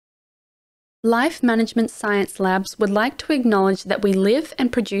Life Management Science Labs would like to acknowledge that we live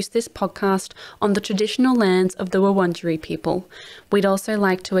and produce this podcast on the traditional lands of the Wurundjeri people. We'd also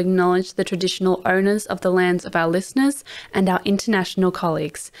like to acknowledge the traditional owners of the lands of our listeners and our international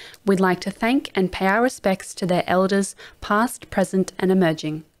colleagues. We'd like to thank and pay our respects to their elders, past, present, and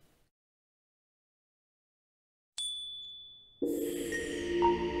emerging.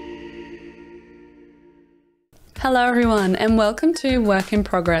 Hello everyone and welcome to Work in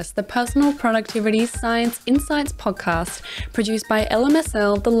Progress, the Personal Productivity Science Insights podcast produced by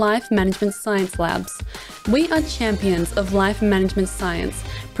LMSL, the Life Management Science Labs. We are champions of life management science,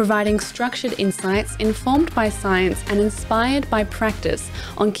 providing structured insights informed by science and inspired by practice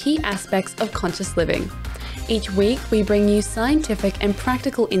on key aspects of conscious living. Each week, we bring you scientific and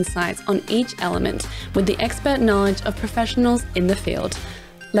practical insights on each element with the expert knowledge of professionals in the field.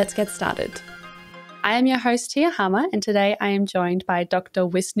 Let's get started. I am your host, Tia, and today I am joined by Dr.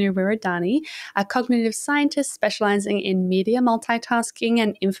 Wisnu Wiradany, a cognitive scientist specializing in media multitasking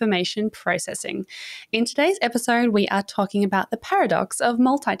and information processing. In today's episode, we are talking about the paradox of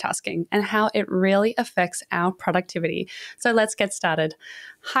multitasking and how it really affects our productivity. So let's get started.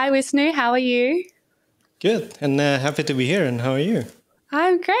 Hi, Wisnu. How are you? Good, and happy to be here. And how are you?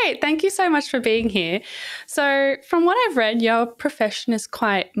 I'm great. Thank you so much for being here. So from what I've read, your profession is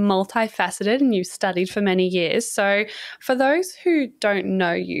quite multifaceted and you've studied for many years. So for those who don't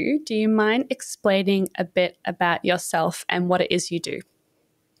know you, do you mind explaining a bit about yourself and what it is you do?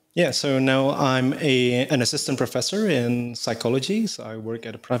 Yeah, so now I'm an assistant professor in psychology. So I work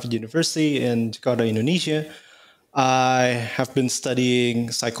at a private university in Jakarta, Indonesia. I have been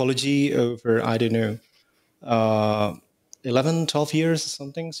studying psychology over, 11, 12 years or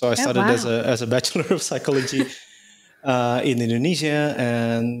something. So I started as a bachelor of psychology in Indonesia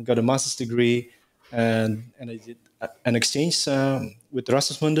and got a master's degree. And I did an exchange with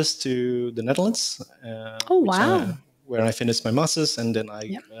Erasmus Mundus to the Netherlands. Where I finished my master's, and then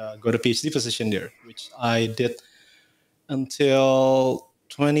I got a PhD position there, which I did until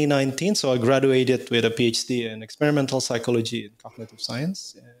 2019. So I graduated with a PhD in experimental psychology and cognitive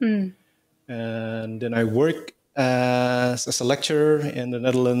science. And then I worked as a lecturer in the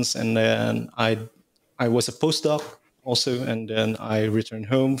Netherlands, and then I was a postdoc also, and then I returned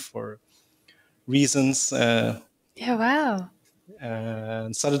home for reasons. And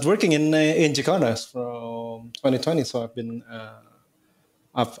started working in Jakarta from 2020. So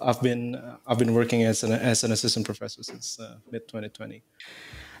I've been working as an assistant professor since mid 2020.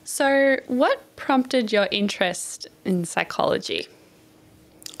 So, what prompted your interest in psychology?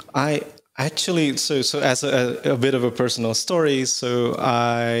 I actually, so as a bit of a personal story, so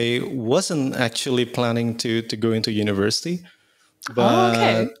I wasn't actually planning to go into university,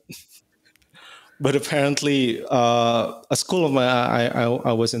 but but apparently a school of my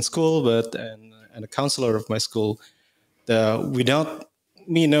I was in school, but and a counselor of my school, without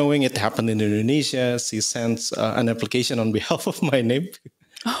me knowing it happened in Indonesia, she sent an application on behalf of my name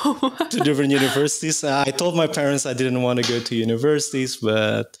to different universities. I told my parents I didn't want to go to universities,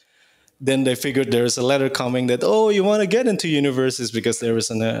 but then they figured there's a letter coming that, oh, you want to get into universities, because there was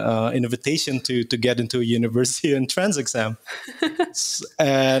an invitation to get into a university entrance exam.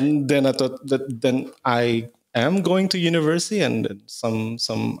 And then I thought that then I am going to university, and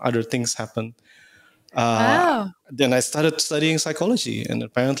some other things happened. Then I started studying psychology, and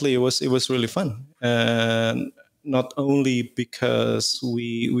apparently it was really fun. And not only because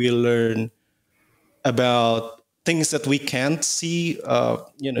we learn about things that we can't see,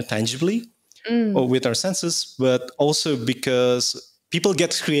 tangibly or with our senses, but also because people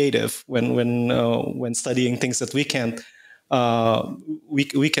get creative when studying things that we can't.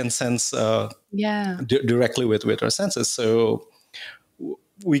 We can sense directly with our senses. So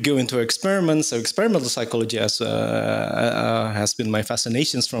we go into experiments. So experimental psychology has been my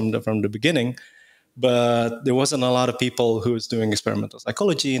fascinations from the beginning. But there wasn't a lot of people who was doing experimental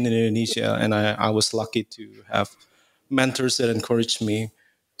psychology in Indonesia, and I was lucky to have mentors that encouraged me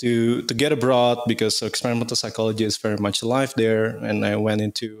to get abroad, because experimental psychology is very much alive there. And I went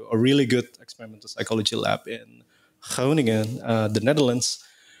into a really good experimental psychology lab in Groningen, the Netherlands,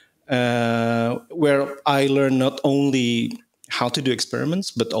 where I learned not only how to do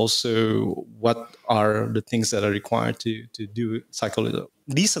experiments, but also what are the things that are required to do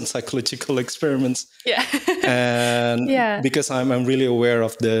decent psychological experiments. Because I'm really aware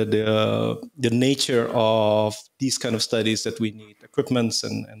of the nature of these kind of studies, that we need equipments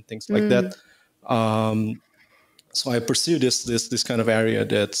and things like that. So I pursue this kind of area.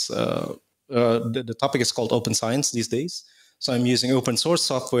 That's the topic is called open science these days. So I'm using open source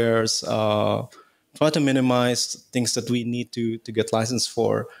softwares, try to minimize things that we need to get licensed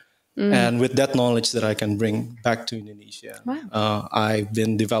for, And with that knowledge that I can bring back to Indonesia, I've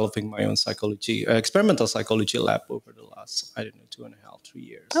been developing my own experimental psychology lab over the last, I don't know, 2.5, 3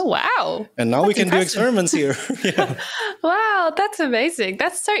 years. Oh, wow. And now we can do experiments here. Yeah. Wow, that's amazing.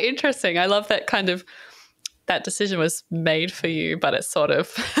 That's so interesting. I love that that decision was made for you, but it's sort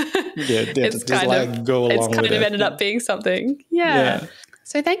of, it's kind of ended up being something. Yeah.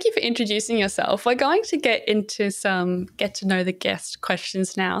 So thank you for introducing yourself. We're going to get into some get to know the guest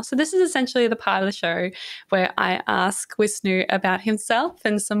questions now. So this is essentially the part of the show where I ask Wisnu about himself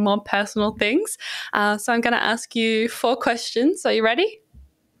and some more personal things. So I'm going to ask you 4 questions. Are you ready?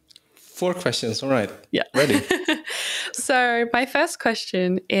 4 questions. All right. Yeah. Ready. So my first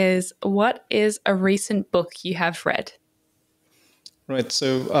question is, what is a recent book you have read? Right.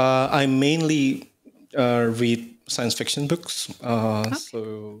 So I mainly read science fiction books.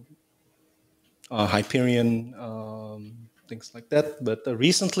 So Hyperion, things like that. But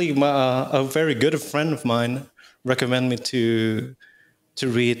recently, a very good friend of mine recommended me to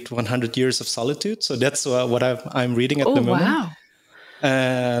read 100 Years of Solitude. So that's what I'm reading at the moment. Wow.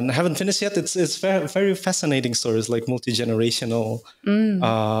 And I haven't finished yet. It's very, very fascinating stories, like multi-generational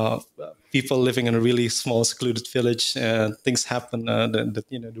people living in a really small, secluded village. Things happen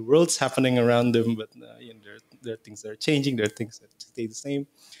the world's happening around them, but there are things that are changing. There are things that stay the same.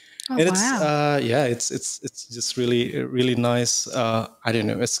 Oh, and wow. It's just really, really nice.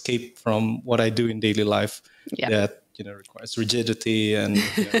 Escape from what I do in daily life that requires rigidity and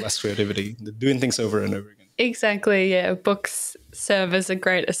less creativity. Doing things over and over again. Exactly, yeah. Books serve as a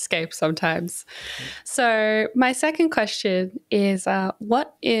great escape sometimes. So my second question is,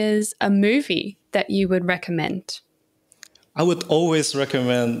 what is a movie that you would recommend? I would always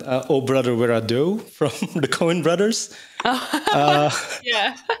recommend Oh Brother, Where Art Thou from the Coen brothers.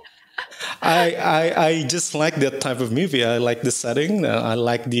 Yeah. I just like that type of movie. I like the setting. I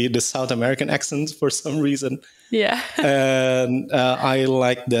like the South American accent for some reason. Yeah. And I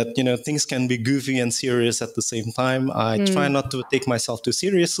like that, things can be goofy and serious at the same time. I try not to take myself too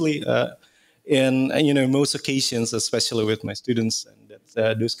seriously in, most occasions, especially with my students. And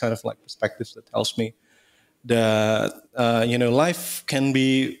that those kind of like perspectives that helps me that, life can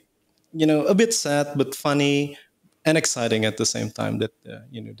be, a bit sad, but funny and exciting at the same time. That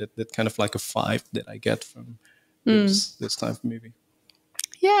that kind of like a vibe that I get from this type of movie.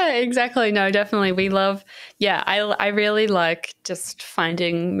 Yeah, exactly. No, definitely. We love, I really like just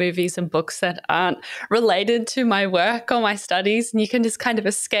finding movies and books that aren't related to my work or my studies, and you can just kind of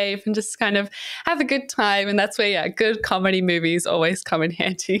escape and just kind of have a good time. And that's where, good comedy movies always come in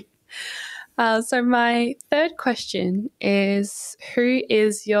handy. So my third question is, who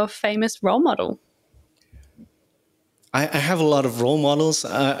is your famous role model? I have a lot of role models.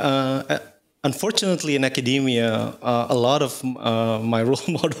 Unfortunately, in academia, a lot of my role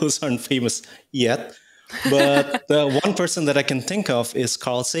models aren't famous yet. But the one person that I can think of is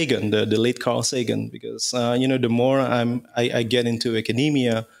Carl Sagan, the late Carl Sagan, because the more I get into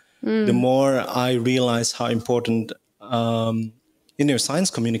academia, the more I realize how important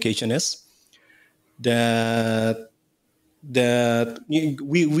science communication is. That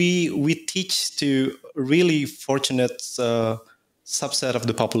we teach to really fortunate subset of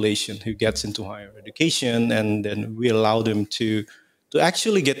the population who gets into higher education, and then we allow them to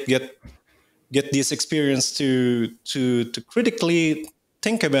actually get this experience to critically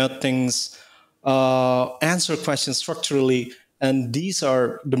think about things, answer questions structurally. And these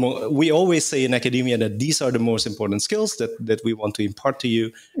are we always say in academia that these are the most important skills that we want to impart to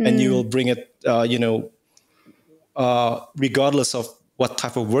you, and you will bring it, regardless of what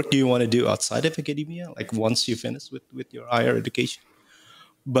type of work do you want to do outside of academia, like once you finish with your higher education.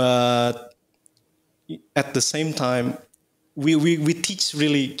 But at the same time, we teach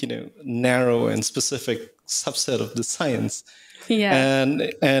really, narrow and specific subset of the science. Yeah.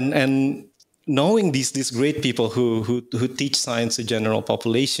 And knowing these great people who teach science to general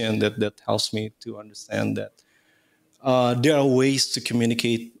population, that helps me to understand that there are ways to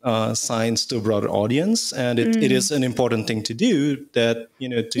communicate science to a broader audience, and it is an important thing to do. That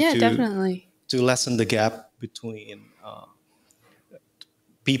definitely to lessen the gap between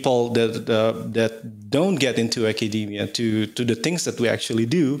people that don't get into academia to the things that we actually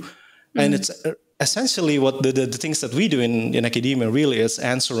do, and it's essentially what the things that we do in academia really is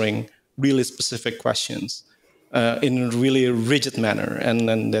answering really specific questions in a really rigid manner, and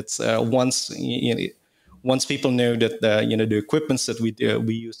then that's once people know that the equipments that we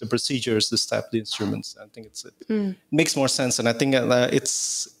use, the procedures, the steps, the instruments, I think it makes more sense. And I think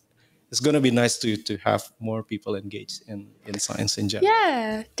it's going to be nice to have more people engaged in science in general.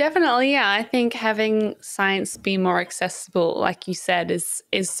 Yeah, definitely. Yeah, I think having science be more accessible, like you said, is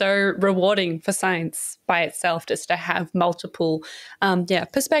so rewarding for science by itself. Just to have multiple,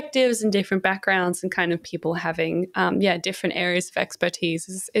 perspectives and different backgrounds, and kind of people having, different areas of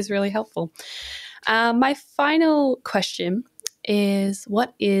expertise is really helpful. My final question is,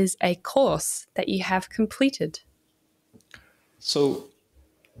 what is a course that you have completed? So,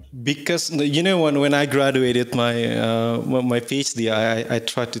 because when I graduated my PhD, I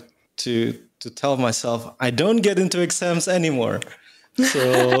tried to tell myself I don't get into exams anymore.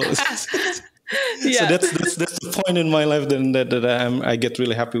 So so that's the point in my life that I get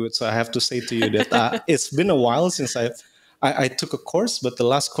really happy with. So I have to say to you that it's been a while since I took a course, but the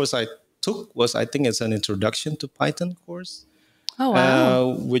last course I took was, I think it's an introduction to Python course. Oh,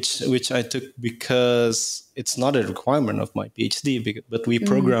 wow. Which I took because it's not a requirement of my PhD, but we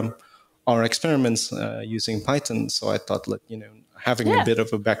program our experiments using Python. So I thought, having a bit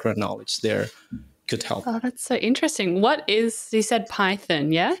of a background knowledge there could help. Oh, that's so interesting. You said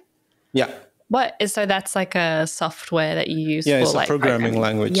Python, yeah? Yeah. So that's like a software that you use for it's a like programming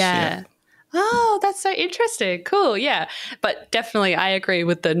language. Yeah. Oh, that's so interesting. Cool. Yeah. But definitely I agree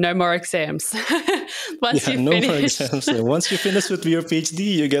with the no more exams. Once you no finish. more exams. Once you finish with your PhD,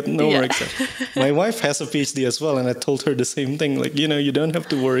 you get no more exams. My wife has a PhD as well, and I told her the same thing. Like, you don't have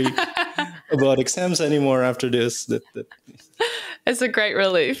to worry about exams anymore after this. It's a great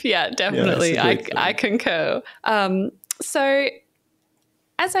relief. Yeah, definitely. I concur. So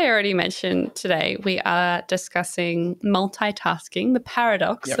as I already mentioned today, we are discussing multitasking, the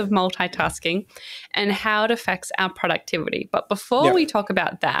paradox of multitasking, and how it affects our productivity. But before we talk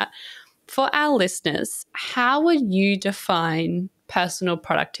about that, for our listeners, how would you define personal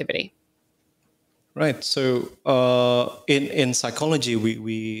productivity? Right. So in psychology,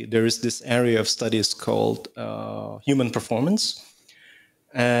 we there is this area of studies called human performance.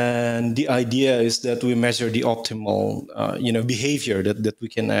 And the idea is that we measure the optimal, behavior that we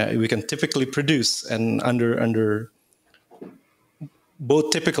can typically produce, and under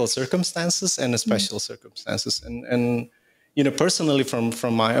both typical circumstances and special circumstances. And personally,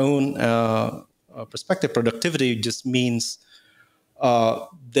 from my own perspective, productivity just means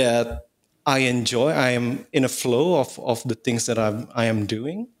that I am in a flow of the things that I am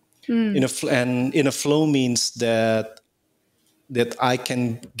doing. And in a flow means that I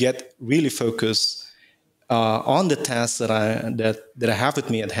can get really focused on the tasks that I have with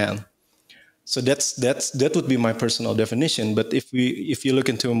me at hand. So that would be my personal definition. But if you look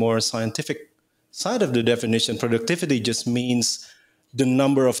into a more scientific side of the definition, productivity just means the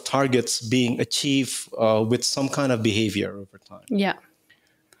number of targets being achieved with some kind of behavior over time. Yeah,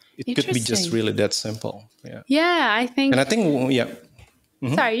 it could be just really that simple. Yeah, I think. And I think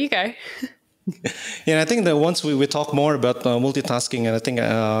Sorry, you go. I think that once we talk more about multitasking, and I think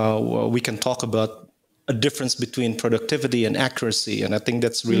we can talk about a difference between productivity and accuracy, and I think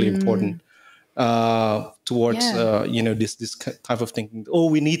that's really important towards this type of thinking. Oh,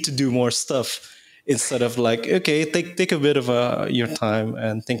 we need to do more stuff, instead of like, okay, take a bit of your time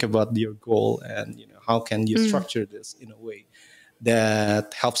and think about your goal, and how can you structure this in a way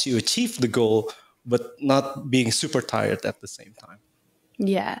that helps you achieve the goal, but not being super tired at the same time.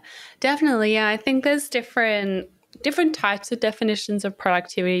 Yeah, definitely. Yeah, I think there's different types of definitions of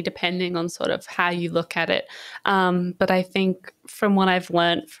productivity depending on sort of how you look at it. But I think from what I've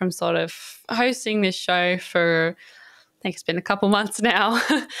learned from sort of hosting this show for, I think it's been a couple months now,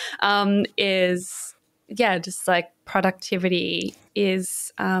 is just like productivity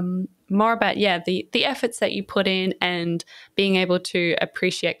is more about the efforts that you put in, and being able to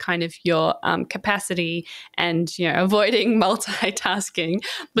appreciate kind of your capacity, and avoiding multitasking,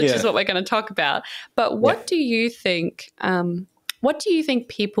 which is what we're going to talk about. But what do you think? What do you think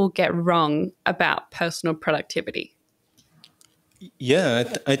people get wrong about personal productivity?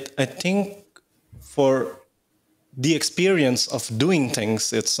 Yeah, I think for the experience of doing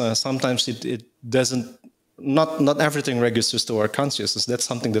things, it's sometimes it doesn't. Not everything registers to our consciousness. That's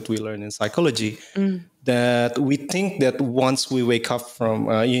something that we learn in psychology. That we think that once we wake up from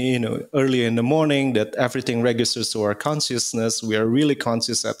early in the morning, that everything registers to our consciousness. We are really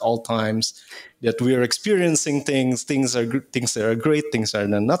conscious at all times. That we are experiencing things. Things that are great. Things that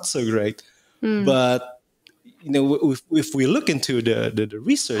are not so great. But if we look into the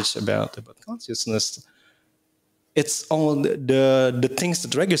research about consciousness, it's all the things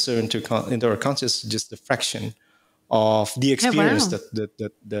that register into our consciousness, just a fraction of the experience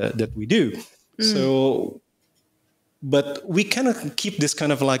that we do. So, but we cannot keep this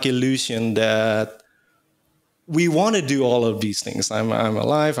kind of like illusion that we want to do all of these things. I'm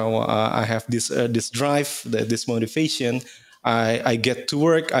alive. I have this drive, this motivation. I get to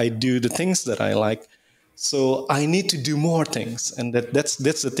work. I do the things that I like. So I need to do more things, and that's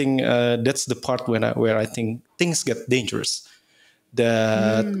the thing. That's the part where I think things get dangerous.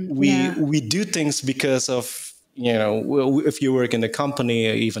 That we do things because of, if you work in a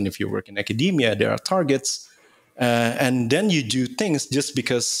company, even if you work in academia, there are targets, and then you do things just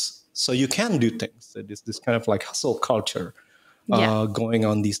because so you can do things. So this kind of like hustle culture going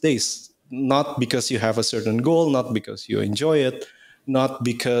on these days. Not because you have a certain goal, not because you enjoy it, not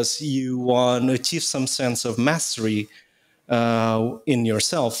because you want to achieve some sense of mastery in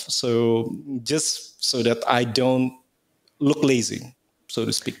yourself. So just so that I don't look lazy, so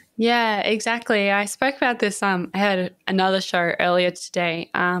to speak. Yeah, exactly. I spoke about this. I had another show earlier today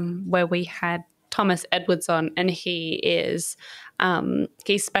where we had Thomas Edwards on, and he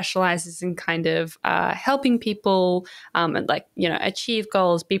specializes in kind of helping people achieve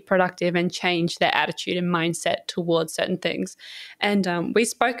goals, be productive, and change their attitude and mindset towards certain things. And we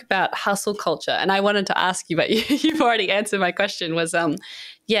spoke about hustle culture, and I wanted to ask you, but you've already answered my question, was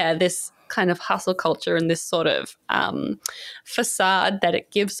this kind of hustle culture and this sort of facade that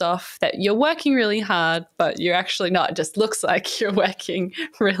it gives off, that you're working really hard, but you're actually not. It just looks like you're working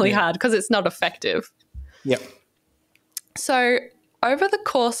really hard because it's not effective. Yeah. So over the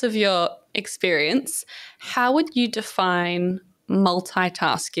course of your experience, how would you define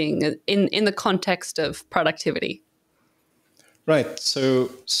multitasking in the context of productivity? Right. So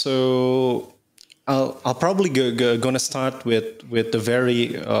I'll probably going to start with the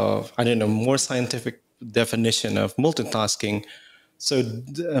very more scientific definition of multitasking. So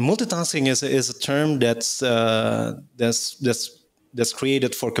multitasking is a term that's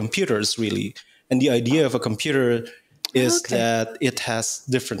created for computers, really, and the idea of a computer is that it has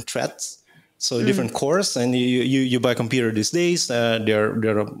different threads, so different cores, and you buy a computer these days.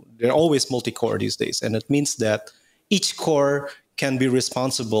 They're always multi-core these days, and it means that each core can be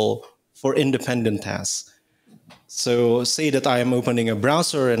responsible for independent tasks. So say that I am opening a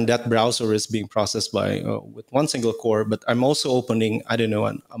browser, and that browser is being processed by with one single core, but I'm also opening, a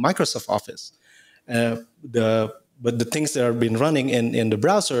Microsoft Office. But the things that are being running in the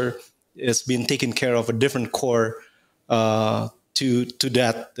browser is being taken care of a different core to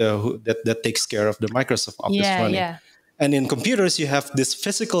that takes care of the Microsoft Office running. Yeah. And in computers, you have this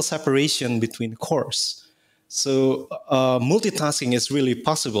physical separation between cores. So multitasking is really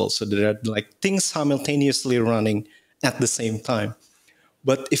possible. So there are like things simultaneously running at the same time.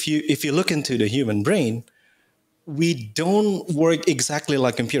 But if you look into the human brain, we don't work exactly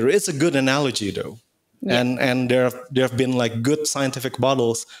like a computer. It's a good analogy though. Yeah. And there have been like good scientific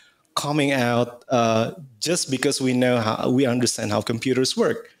models coming out just because we understand how computers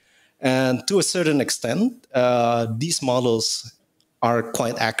work. And to a certain extent, these models are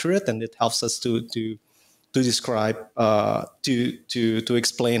quite accurate, and it helps us to describe, to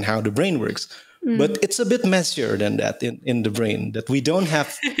explain how the brain works. But it's a bit messier than that in the brain, that we don't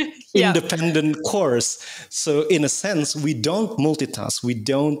have independent cores. So in a sense, we don't multitask.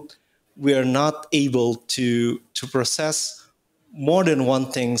 We are not able to process more than one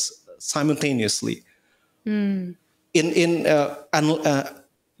thing simultaneously. At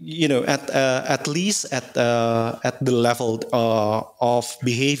least at the level of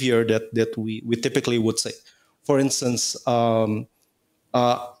behavior that we typically would say. For instance, I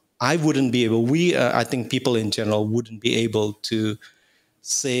wouldn't be able. I think people in general wouldn't be able to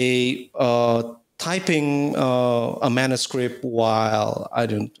say typing a manuscript while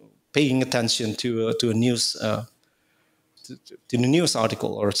paying attention to a news. To the news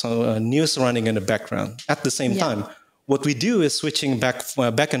article or some news running in the background at the same time. What we do is switching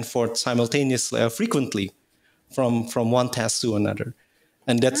back and forth simultaneously, frequently, from one task to another,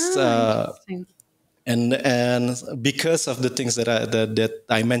 and that's and because of the things that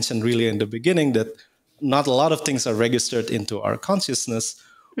I mentioned really in the beginning, that not a lot of things are registered into our consciousness.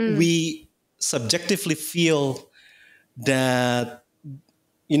 We subjectively feel that.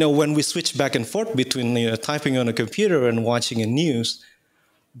 When we switch back and forth between typing on a computer and watching a news,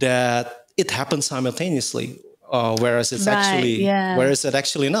 that it happens simultaneously, whereas it's actually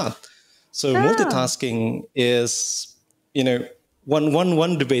not. So multitasking is,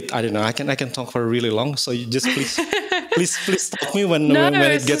 one debate. I don't know. I can talk for really long. So you just please stop me when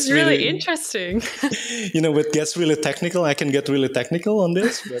it gets really interesting. When it gets really technical. I can get really technical on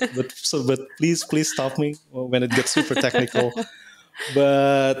this, but please stop me when it gets super technical.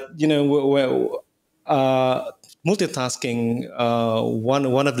 But multitasking.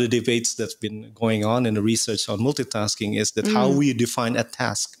 One of the debates that's been going on in the research on multitasking is that how we define a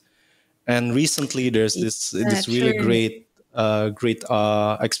task, And recently, there's this really great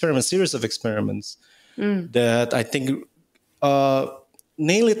series of experiments that I think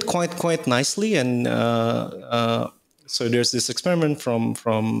nail it quite nicely. And so there's this experiment from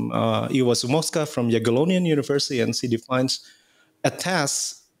Iwa Zumowska from Jagiellonian University, and she defines a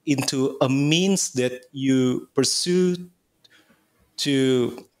task into a means that you pursue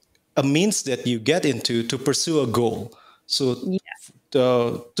to a means that you get into to pursue a goal. So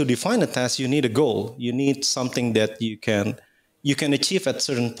to define a task, you need a goal. You need something that you can achieve at a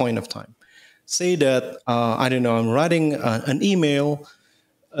certain point of time. Say that I don't know, I'm writing an email.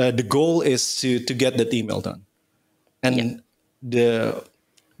 The goal is to get that email done, and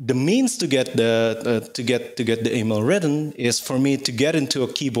the means to get the email written is for me to get into a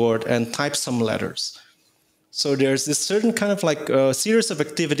keyboard and type some letters. So there's this certain kind of like series of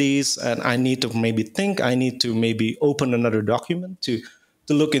activities, and I need to maybe think, I need to maybe open another document to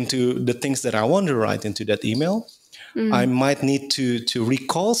look into the things that I want to write into that email. I might need to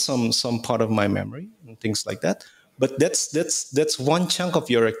recall some part of my memory and things like that. But that's one chunk of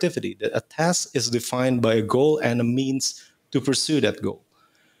your activity. That a task is defined by a goal and a means to pursue that goal.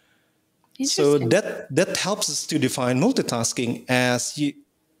 So that helps us to define multitasking as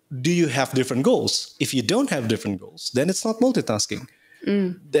do you have different goals? If you don't have different goals, then it's not multitasking.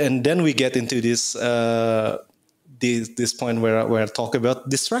 Then we get into this point where I talk about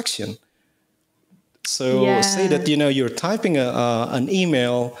distraction. So say that you're typing an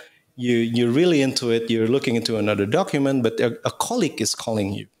email, you're really into it, you're looking into another document, but a colleague is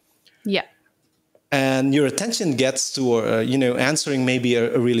calling you. Yeah. And your attention gets to answering maybe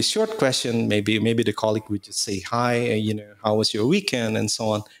a really short question. Maybe the colleague would just say hi, how was your weekend, and so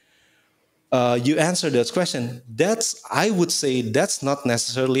on. You answer that question. I would say that's not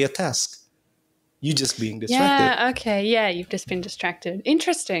necessarily a task. You just being distracted. Yeah. Okay. Yeah. You've just been distracted.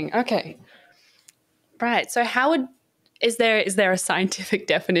 Interesting. Okay. Right. So is there a scientific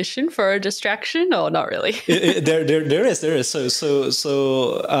definition for a distraction, or not really? There is.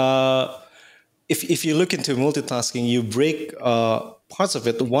 So if you look into multitasking, you break parts of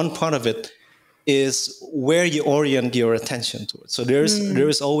it. One part of it is where you orient your attention to it. So there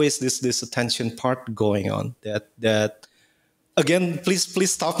is always this attention part going on that again,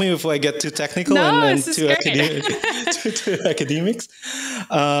 please stop me if I get too technical and too academics.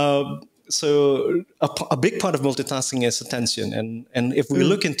 So a big part of multitasking is attention. And if we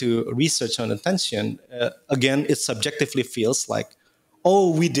look into research on attention, again, it subjectively feels like,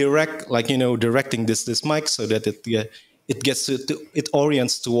 we directing this mic so that it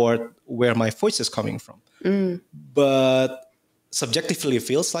orients toward where my voice is coming from. But subjectively it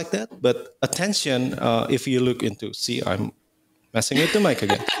feels like that. But attention, if you look into, I'm messing with the mic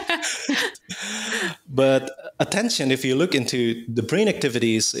again. But attention, if you look into the brain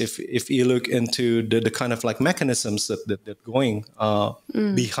activities, if you look into the kind of like mechanisms that going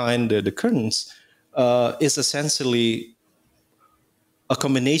behind the curtains, is essentially a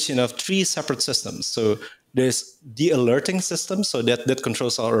combination of three separate systems. So there's the alerting system, so that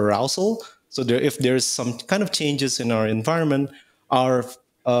controls our arousal. So if there's some kind of changes in our environment, our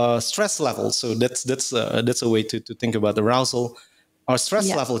stress level. So that's a way to think about arousal. Our stress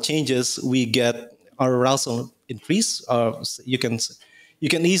level changes, we get our arousal increase. You can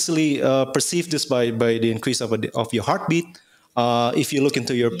easily perceive this by the increase of your heartbeat. If you look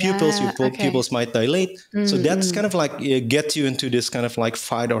into your pupils, pupils might dilate. So that's kind of like get you into this kind of like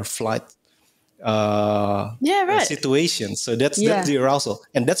fight or flight situation. So that's the arousal,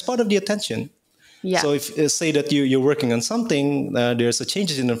 and that's part of the attention. So if say that you're working on something, there's a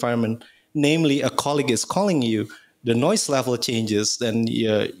change in the environment, namely a colleague is calling you, the noise level changes, then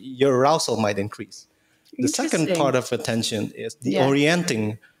your arousal might increase. The second part of attention is the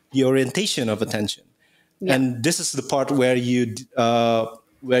orientation of attention. And this is the part where you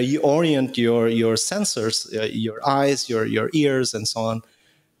orient your sensors, your eyes, your ears, and so on,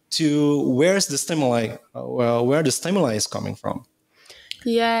 to where's the stimuli, where the stimuli is coming from.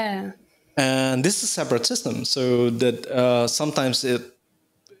 Yeah. And this is a separate system, so that sometimes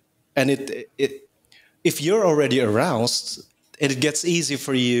if you're already aroused, it gets easy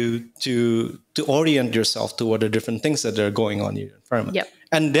for you to orient yourself toward the different things that are going on in your environment.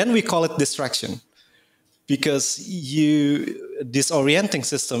 And then we call it distraction, because this orienting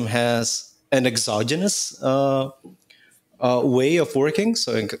system has an exogenous way of working.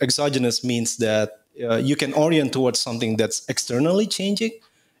 So exogenous means that you can orient towards something that's externally changing.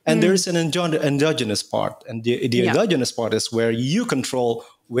 And there's an endogenous part. And the endogenous part is where you control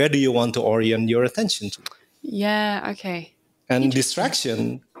where do you want to orient your attention to. Yeah, okay. And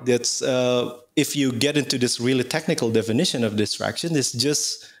distraction, that's if you get into this really technical definition of distraction, is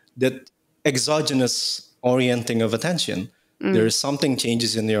just that exogenous orienting of attention. There is something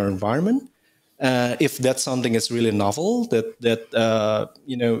changes in your environment. If that something is really novel,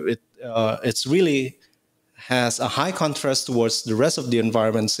 it's really has a high contrast towards the rest of the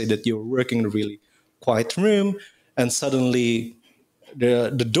environment. Say that you're working in a really quiet room, and suddenly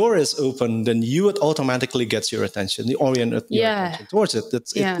the door is open, then you would automatically get your attention, you orient your attention towards it.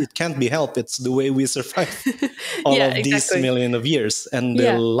 It can't be helped. It's the way we survive all of these million of years. And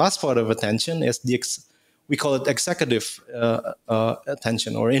the last part of attention is we call it executive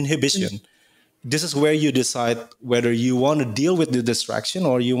attention or inhibition. This is where you decide whether you want to deal with the distraction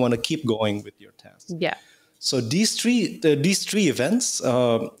or you want to keep going with your task. Yeah. So these three events,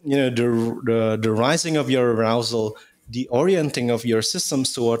 the rising of your arousal, the orienting of your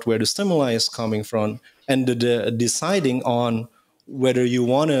systems toward where the stimuli is coming from, and the deciding on whether you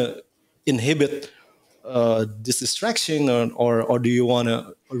want to inhibit this distraction or do you want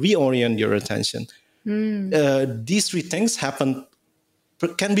to reorient your attention. These three things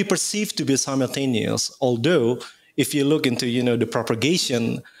can be perceived to be simultaneous, although if you look into the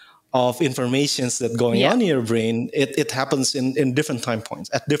propagation of informations that going on in your brain, it happens in different time points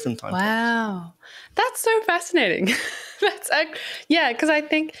at different time points. Wow, that's so fascinating. Because I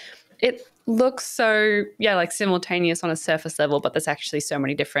think it looks so like simultaneous on a surface level, but there's actually so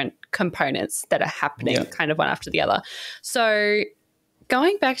many different components that are happening kind of one after the other. So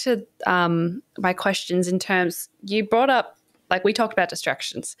going back to my questions in terms, you brought up, like we talked about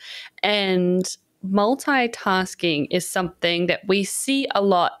distractions, and multitasking is something that we see a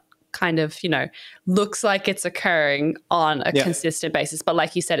lot kind of, looks like it's occurring on a consistent basis. But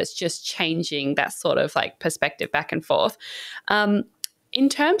like you said, it's just changing that sort of like perspective back and forth. In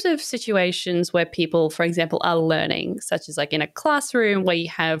terms of situations where people, for example, are learning, such as like in a classroom where you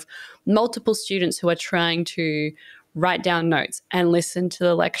have multiple students who are trying to write down notes and listen to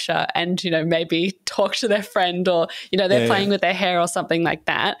the lecture and, maybe talk to their friend or, they're playing with their hair or something like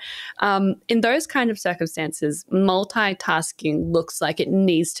that. In those kind of circumstances, multitasking looks like it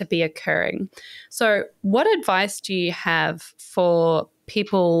needs to be occurring. So what advice do you have for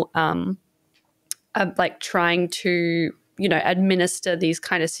people like trying to administer these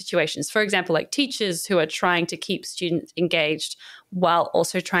kind of situations? For example, like teachers who are trying to keep students engaged while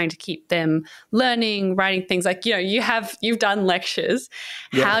also trying to keep them learning, writing things like, you've done lectures.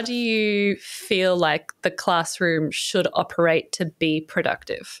 Yeah. How do you feel like the classroom should operate to be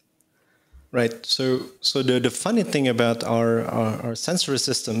productive? Right. So the funny thing about our sensory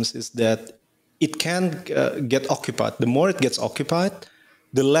systems is that it can get occupied. The more it gets occupied,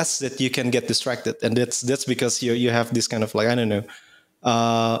 the less that you can get distracted. And that's because you have this kind of like, I don't know,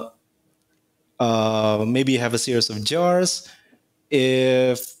 maybe you have a series of jars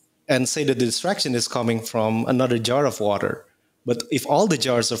and say that the distraction is coming from another jar of water. But if all the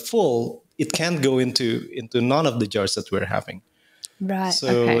jars are full, it can't go into none of the jars that we're having. Right.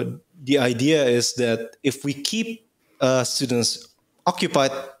 So the idea is that if we keep students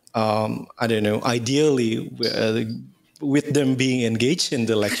occupied, I don't know, ideally with them being engaged in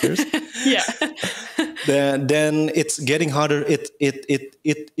the lectures, then it's getting harder.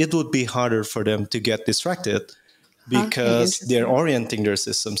 It would be harder for them to get distracted because they're orienting their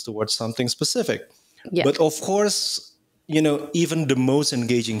systems towards something specific. Yeah. But of course, even the most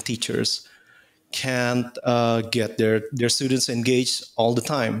engaging teachers can't get their students engaged all the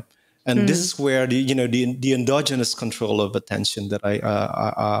time. And this is where the endogenous control of attention that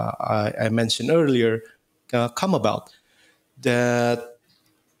I mentioned earlier come about. That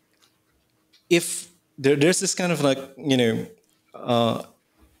if there's this kind of like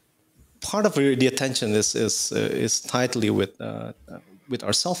part of the attention is tightly with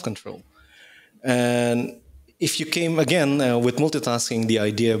our self-control, and if you came again with multitasking, the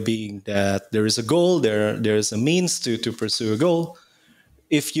idea being that there is a goal, there is a means to pursue a goal.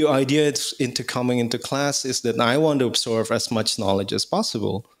 If your idea into coming into class is that I want to absorb as much knowledge as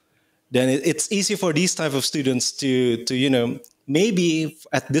possible, then it's easy for these type of students to maybe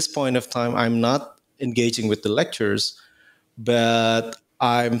at this point of time I'm not engaging with the lectures, but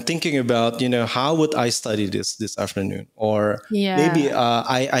I'm thinking about how would I study this afternoon, or maybe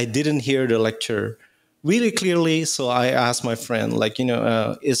I didn't hear the lecture really clearly, so I asked my friend like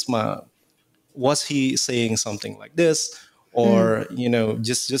was he saying something like this, or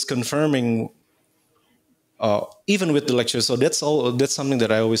just confirming. Even with the lecture. So that's something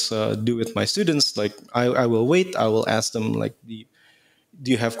that I always do with my students. Like I will wait. I will ask them like, do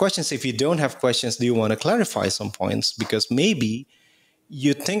you have questions? If you don't have questions, do you want to clarify some points? Because maybe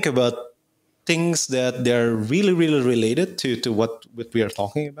you think about things that they're really, really related to what we are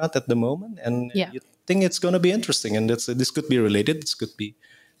talking about at the moment. And you think it's going to be interesting. And this could be related. This could be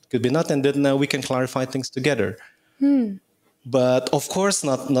could be not, and then we can clarify things together. But of course,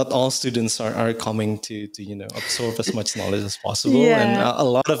 not all students are coming to absorb as much knowledge as possible, and a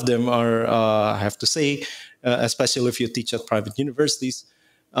lot of them are. I have to say, especially if you teach at private universities,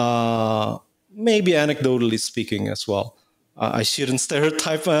 maybe anecdotally speaking as well. I shouldn't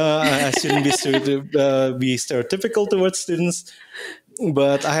stereotype. I shouldn't be stereotypical towards students,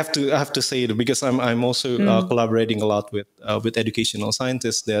 but I have to say it because I'm also collaborating a lot with educational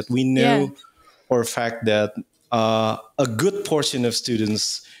scientists, that we know for a fact that a good portion of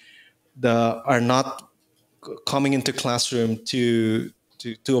students that are not coming into classroom to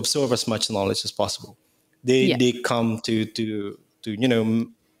absorb as much knowledge as possible. They come to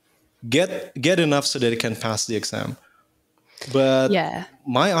get enough so that they can pass the exam. But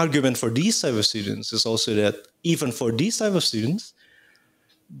my argument for these type of students is also that even for these type of students,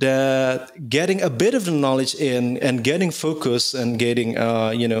 that getting a bit of the knowledge in and getting focus and getting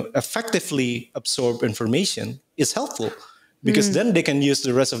effectively absorb information is helpful, because then they can use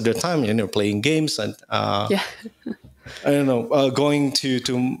the rest of their time playing games and I don't know, going to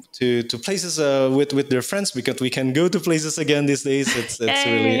places with their friends, because we can go to places again these days. It's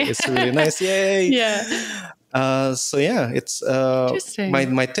really nice. Yay! So it's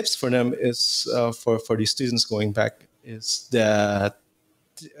my tips for them is for these students going back is that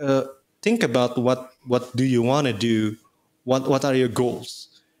think about what do you want to do, what are your goals,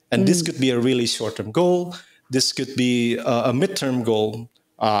 and this could be a really short-term goal. This could be a midterm goal.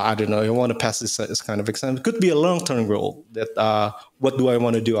 I don't know, you want to pass this kind of exam. It could be a long-term goal that what do I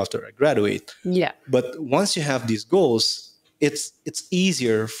want to do after I graduate? But once you have these goals, it's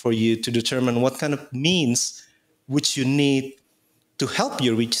easier for you to determine what kind of means which you need to help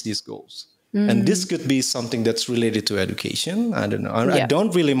you reach these goals. And this could be something that's related to education. I don't know. I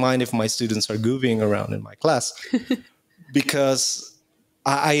don't really mind if my students are goofing around in my class because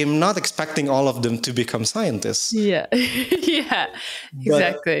I am not expecting all of them to become scientists.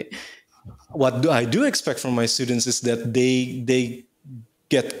 Exactly. What I do expect from my students is that they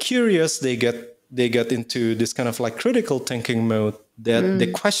get curious, they get into this kind of like critical thinking mode, that they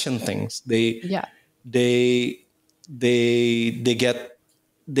question things. They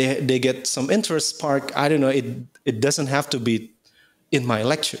get some interest spark. I don't know. It doesn't have to be in my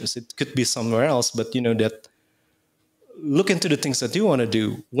lectures. It could be somewhere else. But that look into the things that you want to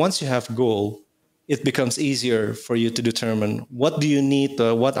do. Once you have a goal, it becomes easier for you to determine what do you need.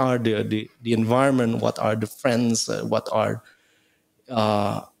 What are the environment? What are the friends? What are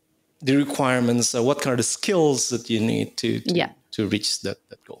the requirements? What are the skills that you need to reach that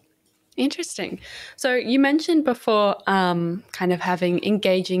goal? Interesting. So you mentioned before kind of having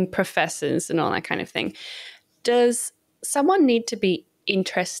engaging professors and all that kind of thing. Does someone need to be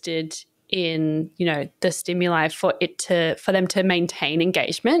interested in, the stimuli for them to maintain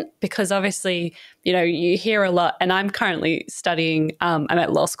engagement? Because obviously, you hear a lot, and I'm currently studying, I'm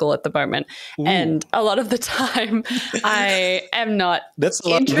at law school at the moment. And a lot of the time I am not That's a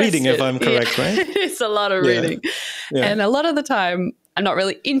lot of reading, if I'm correct, right? It's a lot of reading. And a lot of the time I'm not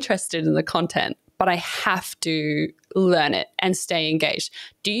really interested in the content, but I have to learn it and stay engaged.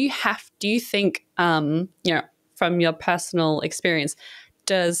 Do you think, from your personal experience,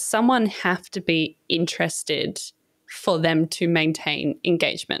 does someone have to be interested for them to maintain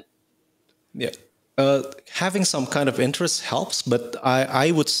engagement? Having some kind of interest helps, but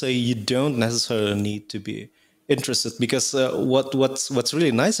I would say you don't necessarily need to be interested, because what's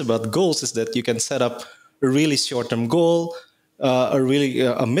really nice about goals is that you can set up a really short-term goal, a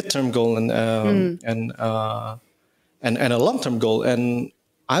midterm goal, and a long-term goal. And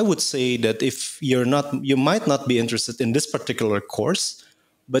I would say that if you might not be interested in this particular course,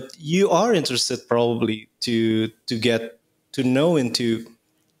 but you are interested probably to get to know into,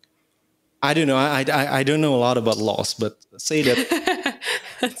 I don't know, I don't know a lot about laws, but say that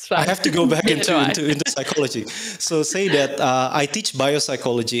That's fine. I have to go back into psychology. So say that I teach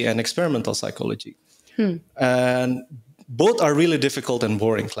biopsychology and experimental psychology. And both are really difficult and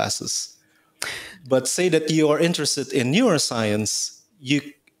boring classes. But say that you are interested in neuroscience,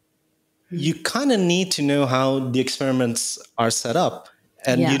 you kind of need to know how the experiments are set up.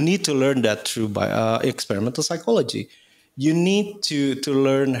 And you need to learn that through experimental psychology. You need to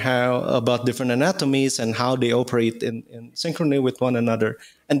learn how about different anatomies and how they operate in synchrony with one another.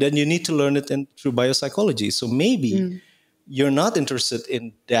 And then you need to learn it through biopsychology. So maybe you're not interested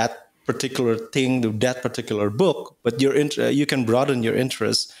in that particular thing, that particular book, but you can broaden your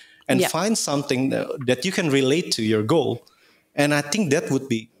interest and find something that you can relate to your goal. And I think that would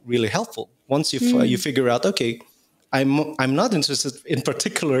be really helpful once you figure out, okay, I'm not interested in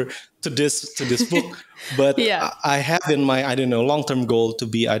particular to this book, but Yeah. I have in my, I don't know, long-term goal to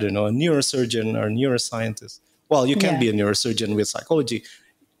be, I don't know, a neurosurgeon or a neuroscientist. Well, you can't Yeah. be a neurosurgeon with psychology.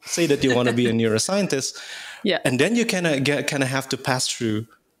 Say that you want to be a neuroscientist, Yeah. and then you kind of have to pass through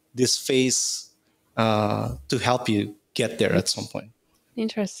this phase to help you get there at some point.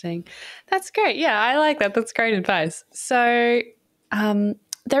 Interesting. That's great. Yeah, I like that. That's great advice. So,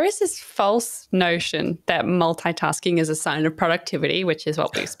 there is this false notion that multitasking is a sign of productivity, which is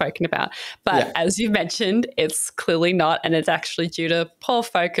what we've spoken about. But Yeah. as you mentioned, it's clearly not, and it's actually due to poor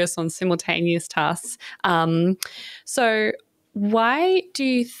focus on simultaneous tasks. So, why do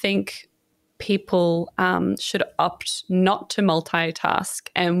you think people should opt not to multitask,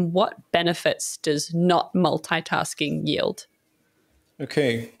 and what benefits does not multitasking yield?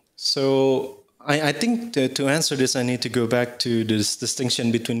 Okay. So I think to answer this, I need to go back to this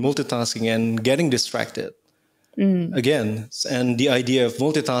distinction between multitasking and getting distracted. Again, and the idea of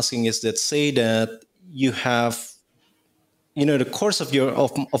multitasking is that, say that you have, the course of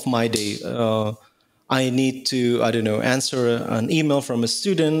of my day, I need to, I don't know, answer an email from a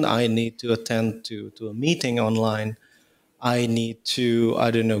student. I need to attend to a meeting online. I need to,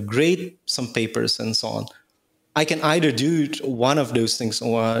 I don't know, grade some papers and so on. I can either do one of those things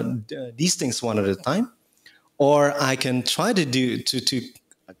or these things one at a time, or I can try to do to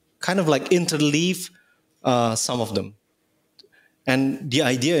kind of like interleave some of them. And the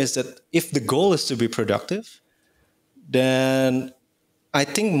idea is that if the goal is to be productive, then I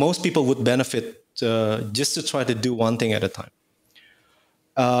think most people would benefit just to try to do one thing at a time.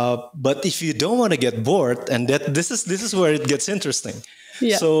 But if you don't want to get bored, and that this is where it gets interesting.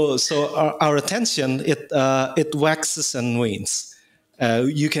 Yeah. So our attention it waxes and wanes.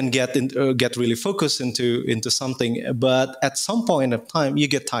 You can get really focused into something, but at some point of time you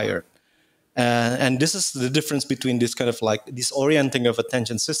get tired. And this is the difference between this kind of like this orienting of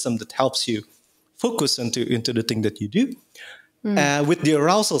attention system that helps you focus into the thing that you do, with the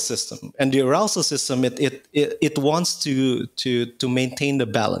arousal system. And the arousal system it wants to maintain the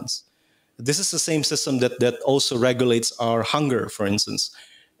balance. This is the same system that also regulates our hunger, for instance,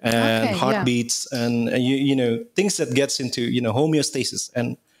 and Okay, heartbeats, and things that gets into homeostasis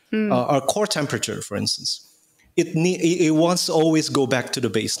and our core temperature, for instance. It wants to always go back to the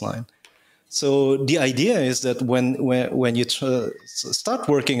baseline. So the idea is that when you start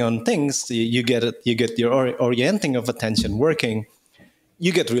working on things, you get your orienting of attention working,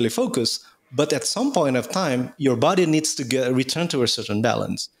 you get really focused. But at some point of time, your body needs to return to a certain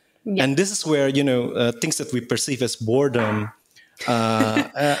balance, Yeah. and this is where things that we perceive as boredom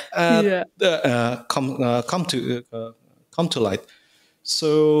Yeah. come to light.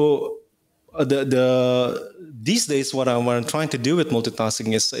 So the these days, what I'm trying to do with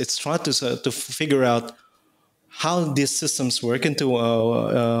multitasking is it's try to figure out how these systems work into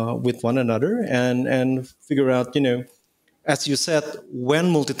with one another, and figure out, as you said,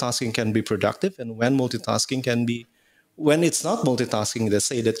 when multitasking can be productive and when multitasking can be, when it's not multitasking. Let's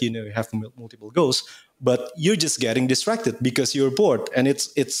say that you have multiple goals, but you're just getting distracted because you're bored, and it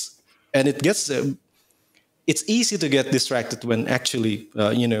gets it's easy to get distracted when actually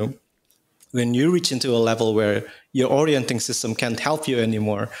when you reach into a level where your orienting system can't help you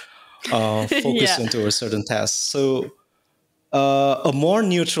anymore focus Yeah. into a certain task. So a more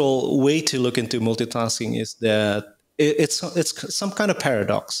neutral way to look into multitasking is that it's some kind of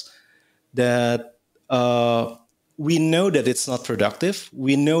paradox that we know that it's not productive.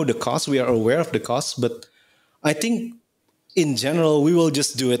 We know the cost. We are aware of the cost, but I think in general we will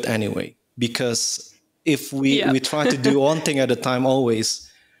just do it anyway, because if we try to do one thing at a time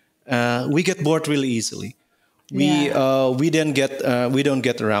always, we get bored really easily. We then we don't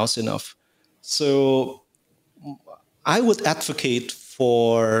get aroused enough. So I would advocate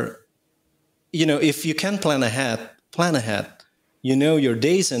for, if you can plan ahead, plan ahead. Your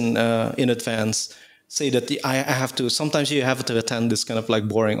days in advance. Say that I have to. Sometimes you have to attend this kind of like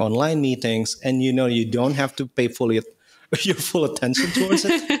boring online meetings, and you don't have to pay your full attention towards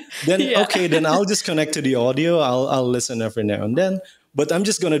it. Then okay, then I'll just connect to the audio. I'll listen every now and then, but I'm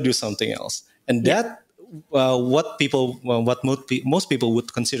just gonna do something else. And that what most people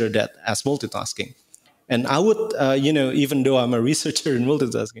would consider that as multitasking. And I would, even though I'm a researcher in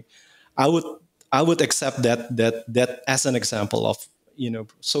multitasking, I would accept that as an example of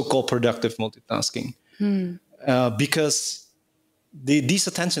so-called productive multitasking, because these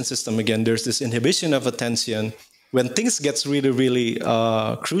attention system, again, there's this inhibition of attention when things gets really really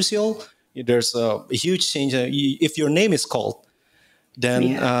crucial. There's a huge change. If your name is called,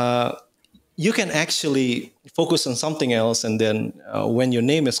 then you can actually focus on something else, and then when your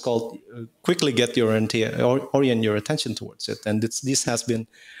name is called, quickly get your orient your attention towards it. And this has been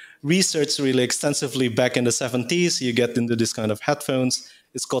researched really extensively back in the 70s. You get into this kind of headphones.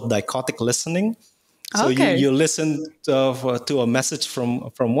 It's called dichotic listening. So you listen to a message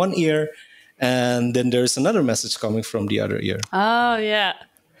from one ear, and then there's another message coming from the other ear. Oh, yeah.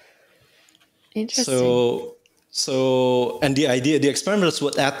 Interesting. And the experimenters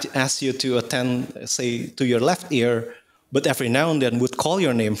would ask you to attend, say, to your left ear, but every now and then would call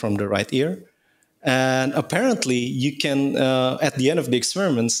your name from the right ear. And apparently, you can, at the end of the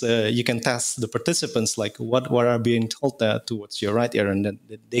experiments, you can test the participants, like what are being told towards your right ear, and then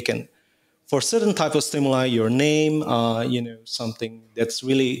they can, for certain type of stimuli, your name, something that's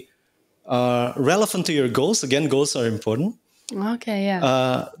really relevant to your goals. Again, goals are important. Okay,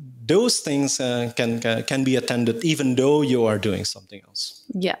 yeah. Those things can be attended even though you are doing something else.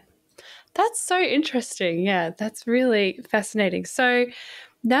 Yeah. That's so interesting. Yeah, that's really fascinating. So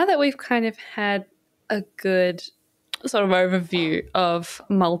now that we've kind of had a good sort of overview of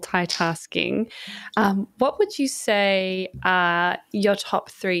multitasking, what would you say are your top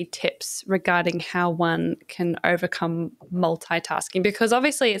 3 tips regarding how one can overcome multitasking? Because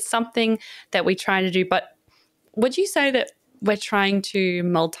obviously it's something that we try to do, but would you say that we're trying to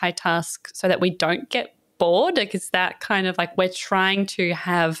multitask so that we don't get bored? Like, is that kind of like we're trying to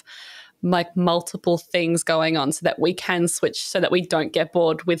have like multiple things going on so that we can switch so that we don't get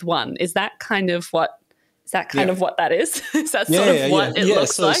bored with one? Is that kind of what what that is? Is that sort of what it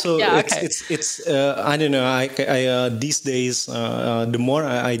looks like? So it's I don't know. I these days, the more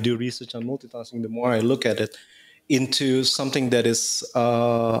I do research on multitasking, the more I look at it into something that is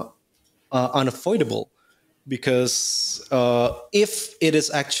unavoidable. Because if it is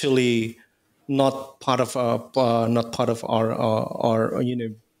actually not part of our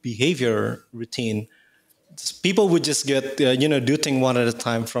behavior routine, people would just get do things one at a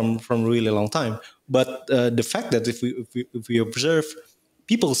time from really long time. But the fact that if we observe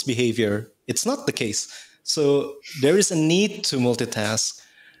people's behavior, it's not the case. So there is a need to multitask,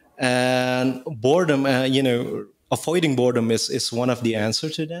 and boredom, avoiding boredom is one of the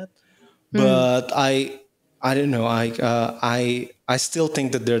answers to that. But I don't know. I still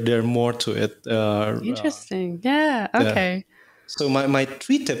think that there are more to it. Interesting. Yeah. Okay. So my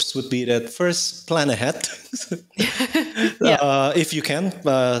 3 tips would be that first, plan ahead. If you can,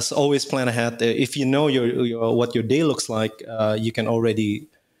 so always plan ahead. If you know your what your day looks like, you can already.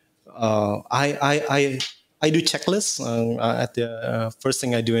 I do checklists. At the first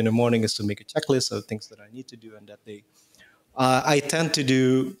thing I do in the morning is to make a checklist of things that I need to do on that day. I tend to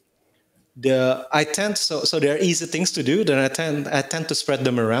do. So there are easy things to do. Then I tend to spread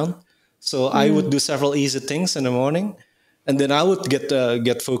them around. So I would do several easy things in the morning, and then I would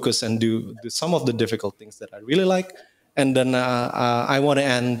get focused and do some of the difficult things that I really like, and then I want to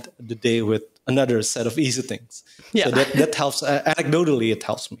end the day with another set of easy things. Yeah. So that helps. Anecdotally, it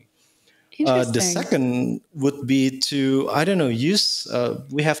helps me. The second would be to use.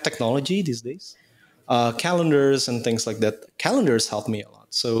 We have technology these days, calendars and things like that. Calendars help me a lot.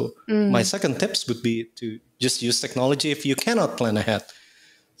 So my second tips would be to just use technology if you cannot plan ahead.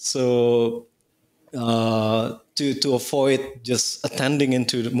 So to avoid just attending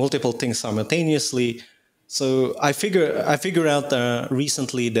into multiple things simultaneously. So I figure out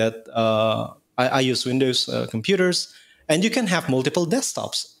recently that I use Windows computers, and you can have multiple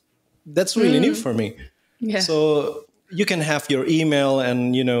desktops. That's really new for me. Yeah. So you can have your email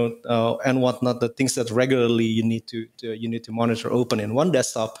and and whatnot, the things that regularly you need to monitor open in one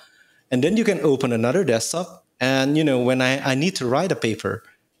desktop, and then you can open another desktop. And when I need to write a paper,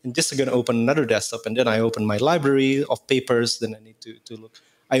 I'm just going to open another desktop, and then I open my library of papers. Then I need to look.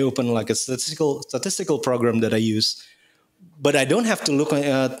 I open like a statistical program that I use, but I don't have to look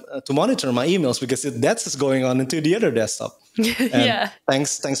to monitor my emails because that's just going on into the other desktop. And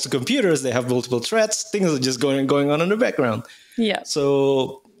thanks to computers, they have multiple threads. Things are just going on in the background. Yeah.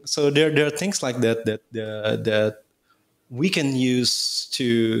 So there are things like that we can use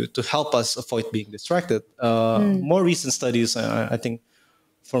to help us avoid being distracted. More recent studies, I think,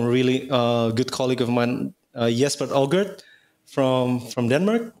 from a really good colleague of mine, Jesper Augert from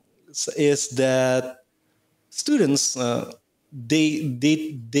Denmark, is that students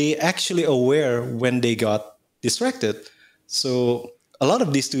they actually aware when they got distracted. So a lot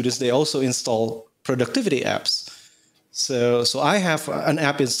of these students, they also install productivity apps. So I have an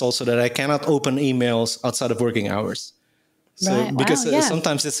app installed so that I cannot open emails outside of working hours. So Right. because Wow,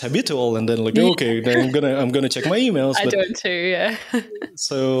 sometimes it's habitual, and then okay, then I'm gonna check my emails. I do it too. Yeah.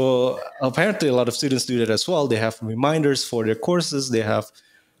 So apparently, a lot of students do that as well. They have reminders for their courses. They have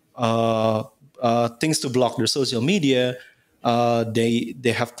things to block their social media.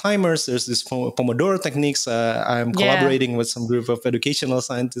 They have timers. There's this Pomodoro techniques. I'm collaborating with some group of educational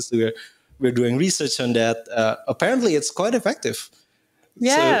scientists. We're doing research on that. Apparently, it's quite effective.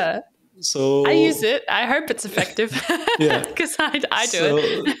 Yeah. So I use it. I hope it's effective. Yeah, because I do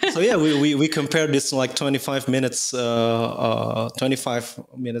it. So yeah, we compared this like 25 minutes, 25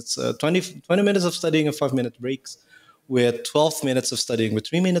 minutes, 20 minutes of studying and 5-minute breaks with 12 minutes of studying with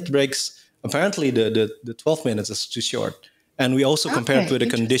 3-minute breaks. Apparently, the 12 minutes is too short. And we also compared with a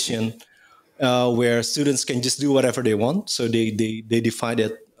condition where students can just do whatever they want. So they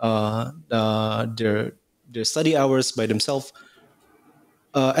divided their study hours by themselves.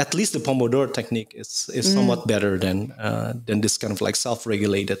 At least the Pomodoro technique is somewhat better than this kind of like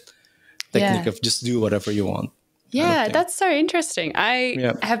self-regulated technique of just do whatever you want. Yeah, that's so interesting.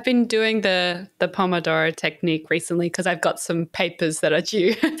 I have been doing the Pomodoro technique recently because I've got some papers that are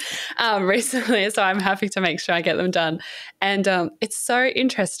due recently, so I'm happy to make sure I get them done. And it's so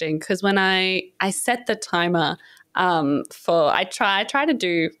interesting because when I set the timer I try to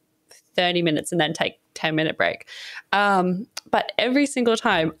do 30 minutes and then take 10-minute break. But every single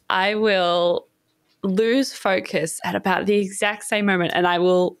time I will lose focus at about the exact same moment, and I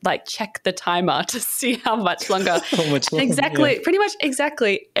will like check the timer to see how much longer. Exactly, pretty much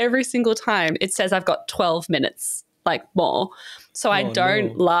exactly every single time it says I've got 12 minutes, like more. So I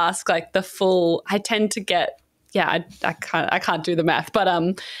don't last like the full. I tend to get I can't do the math, but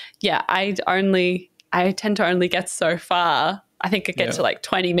I tend to only get so far. I think I get to like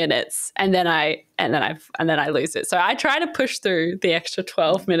 20 minutes and then I lose it. So I try to push through the extra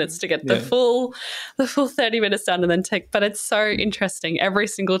 12 minutes to get the full 30 minutes done and then but it's so interesting. Every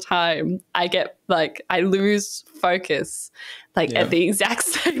single time I get I lose focus at the exact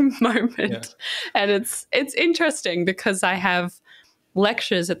same moment. And it's interesting because I have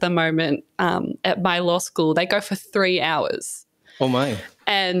lectures at the moment at my law school. They go for 3 hours. Oh my.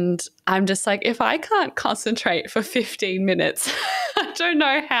 And I'm just like, if I can't concentrate for 15 minutes, I don't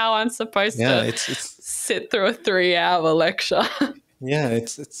know how I'm supposed to sit through a 3-hour lecture. Yeah,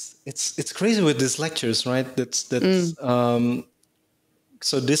 it's crazy with these lectures, right?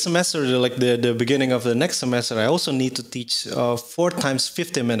 So this semester, like the beginning of the next semester, I also need to teach 4 times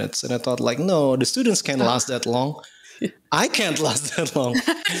 50 minutes. And I thought no, the students can't last that long. I can't last that long.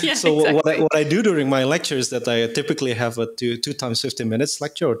 So exactly. what I do during my lecture is that I typically have a 2 times 50 minutes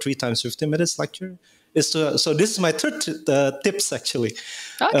lecture or 3 times 50 minutes lecture. So this is my third tips actually.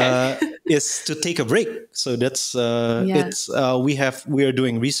 Okay. Is to take a break. So that's we are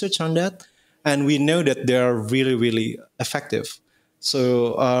doing research on that, and we know that they are really, really effective.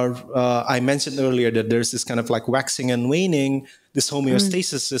 So I mentioned earlier that there's this kind of like waxing and waning, this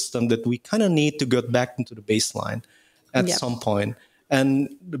homeostasis system that we kind of need to get back into the baseline at some point.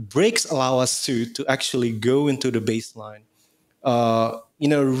 And the breaks allow us to actually go into the baseline,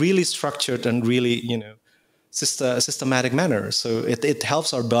 really structured and really, systematic manner. So it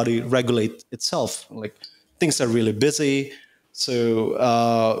helps our body regulate itself. Like things are really busy.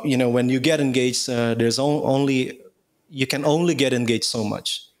 So, when you get engaged, there's you can only get engaged so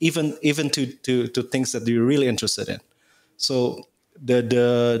much, even to things that you're really interested in. So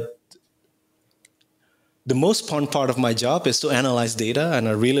the most fun part of my job is to analyze data, and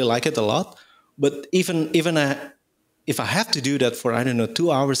I really like it a lot. But even if I have to do that for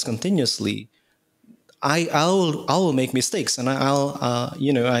 2 hours continuously, I will make mistakes, and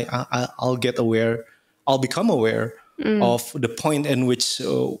I'll get aware. I'll become aware of the point in which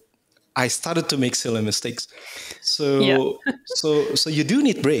I started to make silly mistakes. So so you do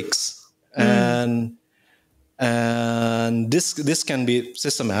need breaks, and this can be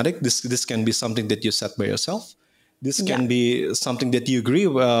systematic. This can be something that you set by yourself. This can be something that you agree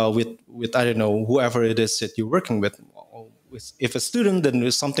with I don't know, whoever it is that you're working with. If a student, then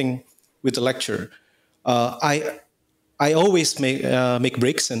there's something with the lecture. I always make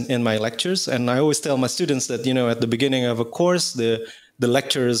breaks in my lectures, and I always tell my students that at the beginning of a course, the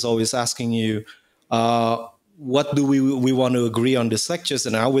lecturer is always asking you, what do we want to agree on these lectures?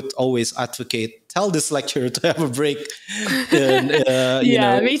 And I would always tell this lecturer to have a break.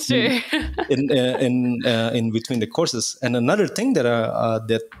 Me too. in between the courses. And another thing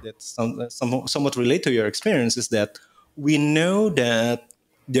that's somewhat related to your experience is that we know that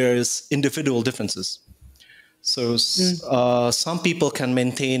there's individual differences. So some people can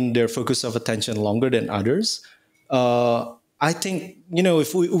maintain their focus of attention longer than others. I think,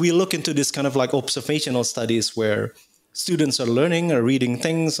 if we look into this kind of like observational studies where students are learning or reading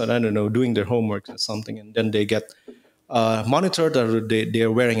things, or I don't know, doing their homework or something, and then they get monitored, or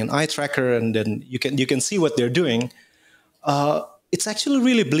they're wearing an eye tracker, and then you can see what they're doing. it's actually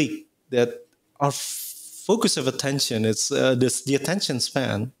really bleak that our focus of attention, it's the attention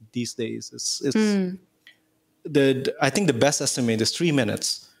span these days is I think the best estimate is 3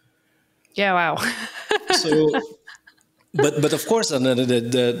 minutes. Yeah, wow. So, but of course, and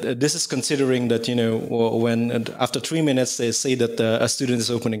this is considering that, when after 3 minutes they say that a student is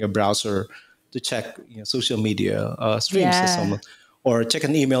opening a browser to check social media streams or someone, or check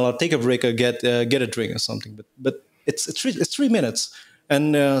an email or take a break or get a drink or something. But it's 3 minutes,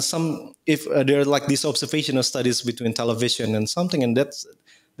 and if there are like these observational studies between television and something, and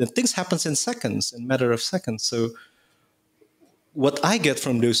then things happens in seconds, in matter of seconds. So what I get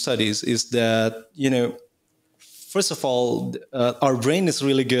from those studies is that, first of all, our brain is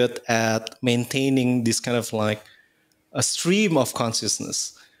really good at maintaining this kind of like a stream of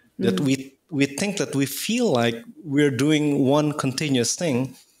consciousness that we think that we feel like we're doing one continuous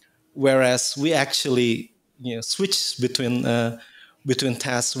thing, whereas we actually switch between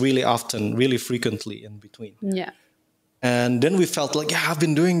tasks really often, really frequently in between. Yeah. And then we felt like, yeah, I've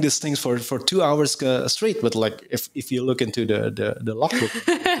been doing these things for 2 hours straight. But like, if you look into the logbook,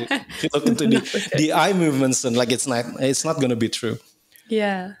 if you look into the eye movements, and like, it's not going to be true.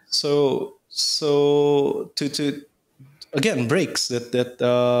 Yeah. So to again, breaks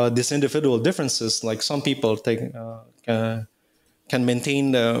that these individual differences, like some people can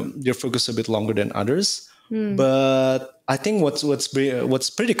maintain their focus a bit longer than others. But I think what's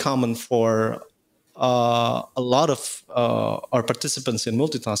pretty common for a lot of our participants in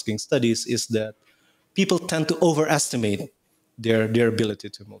multitasking studies is that people tend to overestimate their ability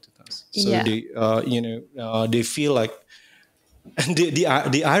to multitask. So they feel like, and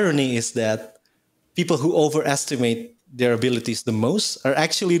the irony is that people who overestimate their abilities the most are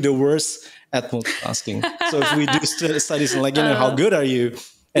actually the worst at multitasking. So if we do studies on, like, how good are you?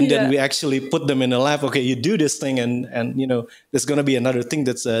 And then we actually put them in a lab. Okay, you do this thing, and there's going to be another thing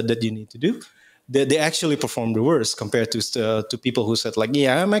that you need to do. They actually perform the worst compared to people who said, like,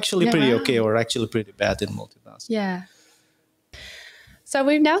 yeah, I'm actually pretty okay, or actually pretty bad in multitasking. Yeah. So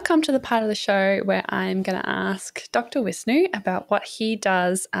we've now come to the part of the show where I'm going to ask Dr. Wisnu about what he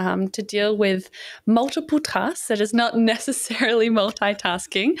does to deal with multiple tasks. That is not necessarily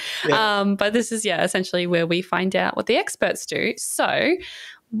multitasking, but this is, essentially where we find out what the experts do. So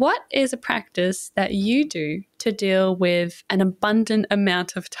what is a practice that you do to deal with an abundant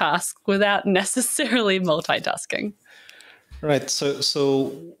amount of tasks without necessarily multitasking? Right.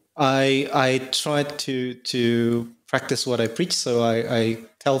 So I try to practice what I preach. So I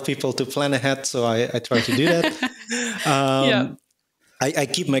tell people to plan ahead. So I try to do that. I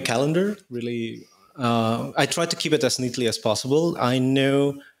keep my calendar really. I try to keep it as neatly as possible. I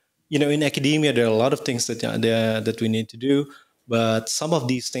know, in academia there are a lot of things that we need to do, but some of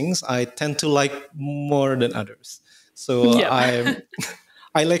these things I tend to like more than others. So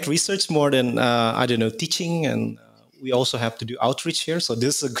I like research more than teaching, and we also have to do outreach here. So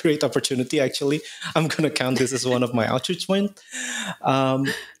this is a great opportunity, actually. I'm going to count this as one of my outreach points.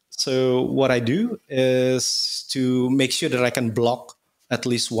 So what I do is to make sure that I can block at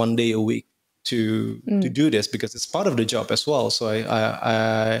least one day a week to do this, because it's part of the job as well. So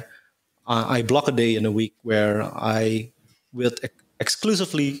I block a day in a week where I will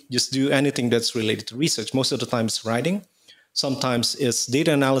exclusively just do anything that's related to research. Most of the time it's writing. Sometimes it's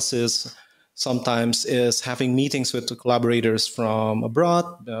data analysis. Sometimes it's having meetings with the collaborators from abroad,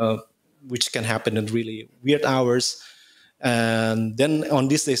 which can happen in really weird hours. And then on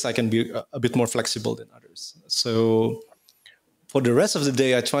these days, I can be a bit more flexible than others. So for the rest of the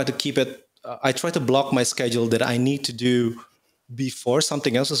day, I try to keep it, I try to block my schedule that I need to do before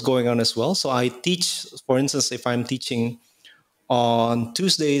something else is going on as well. So I teach, for instance, if I'm teaching on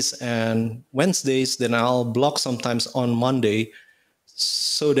Tuesdays and Wednesdays, then I'll block sometimes on Monday,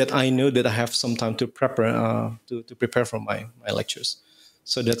 so that I know that I have some time to prepare for my lectures.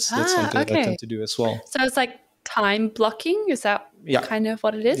 So that's something that I tend to do as well. So it's like time blocking. Is that kind of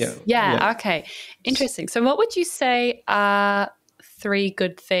what it is? Yeah. Okay. Interesting. So what would you say are 3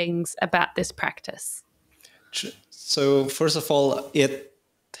 good things about this practice? So first of all, it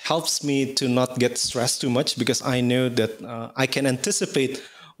helps me to not get stressed too much, because I know that I can anticipate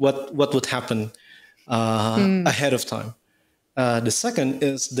what would happen ahead of time. The second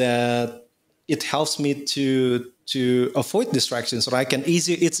is that it helps me to avoid distractions, or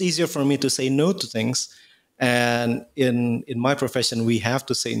it's easier for me to say no to things. And in my profession, we have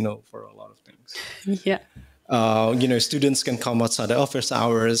to say no for a lot of things. Yeah. Students can come outside the office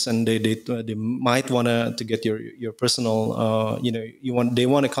hours, and they might want to get your personal, they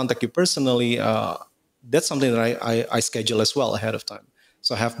want to contact you personally. That's something that I schedule as well ahead of time.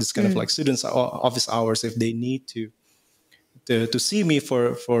 So I have this kind of like students' office hours if they need to see me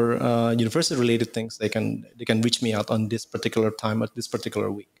for university related things, they can reach me out on this particular time at this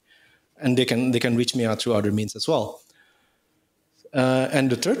particular week, and they can reach me out through other means as well. And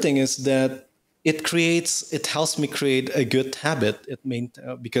the third thing is that it helps me create a good habit.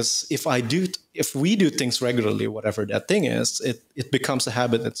 Because if we do things regularly, whatever that thing is, it becomes a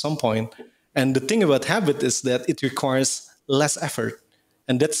habit at some point. And the thing about habit is that it requires less effort,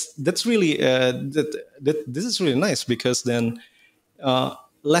 and that's really this is really nice, because then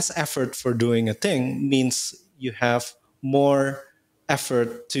less effort for doing a thing means you have more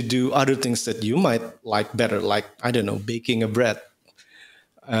effort to do other things that you might like better, like, I don't know, baking a bread,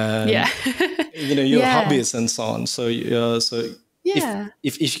 and your hobbies and so on. So if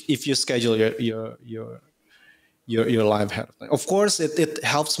you schedule your life ahead of time, of course it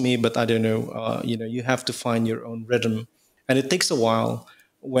helps me, but I don't know, you have to find your own rhythm, and it takes a while.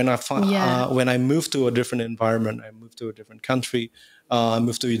 When I move to a different environment, I move to a different country, I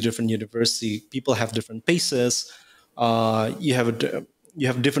move to a different university, people have different paces. You have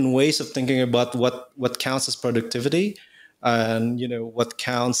different ways of thinking about what counts as productivity, and what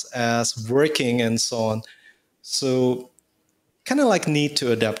counts as working, and so on. So kind of like need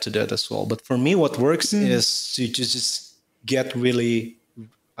to adapt to that as well. But for me, what works is to just get really,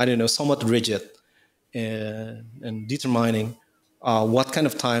 I don't know, somewhat rigid and determining what kind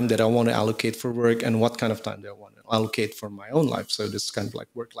of time that I want to allocate for work, and what kind of time that I want to allocate for my own life. So this kind of like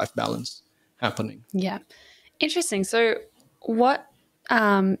work-life balance happening. Yeah. Interesting. So what,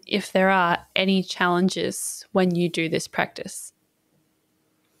 if there are any challenges when you do this practice?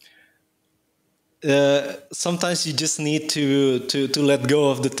 Sometimes you just need to let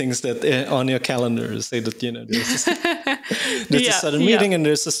go of the things that on your calendar say that there's a sudden meeting, and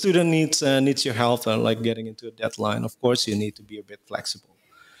there's a student needs your help, and like getting into a deadline. Of course, you need to be a bit flexible.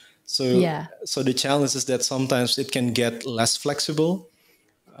 So the challenge is that sometimes it can get less flexible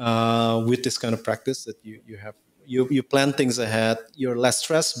with this kind of practice, that you plan things ahead. You're less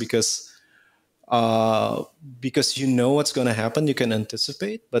stressed because you know what's going to happen. You can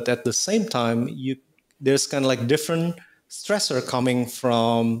anticipate, but at the same time, there's kind of like different stressor coming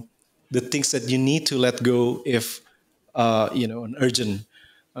from the things that you need to let go if an urgent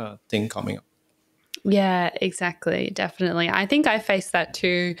thing coming up. Yeah, exactly. Definitely. I think I face that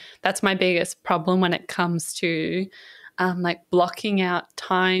too. That's my biggest problem when it comes to like blocking out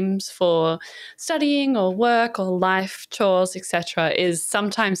times for studying or work or life chores, etc. Is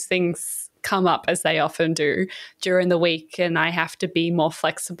sometimes things come up, as they often do, during the week, and I have to be more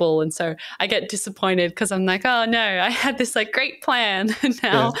flexible, and so I get disappointed because I'm like, oh no, I had this like great plan and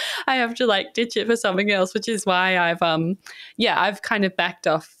now I have to like ditch it for something else, which is why I've kind of backed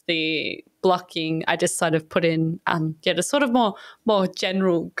off the blocking. I just sort of put in a sort of more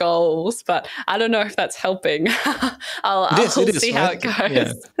general goals, but I don't know if that's helping. I'll see how it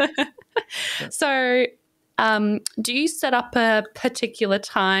goes. Yeah. So do you set up a particular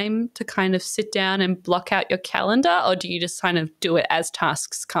time to kind of sit down and block out your calendar, or do you just kind of do it as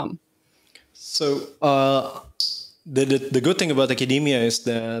tasks come? So the good thing about academia is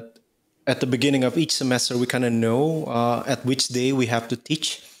that at the beginning of each semester, we kind of know at which day we have to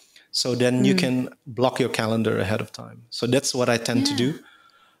teach. So then you can block your calendar ahead of time. So that's what I tend to do.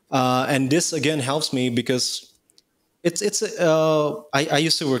 And this, again, helps me because I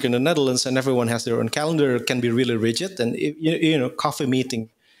used to work in the Netherlands, and everyone has their own calendar. It can be really rigid, and coffee meeting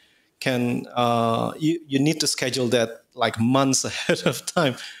can you need to schedule that like months ahead of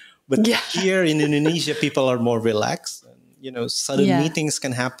time. But here in Indonesia, people are more relaxed. And, sudden meetings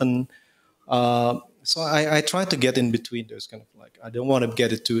can happen. So I try to get in between those kind of like, I don't want to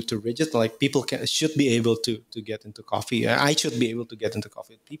get it too rigid. Like people should be able to get into coffee. I should be able to get into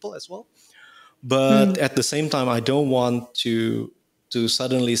coffee with people as well. But at the same time, I don't want to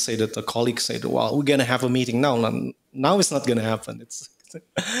suddenly say that a colleague said, well, we're going to have a meeting now. Now it's not going to happen.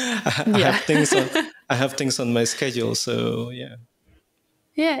 I have things on my schedule. So, yeah.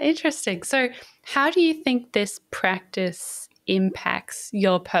 Yeah, interesting. So how do you think this practice impacts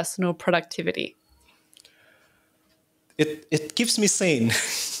your personal productivity? It keeps me sane.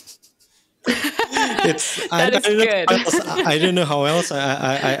 I don't know how else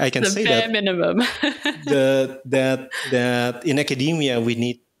I can say that. The bare minimum. that in academia we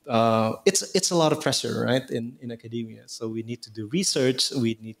need it's a lot of pressure, right? In academia, so we need to do research,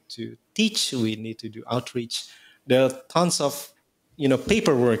 we need to teach, we need to do outreach. There are tons of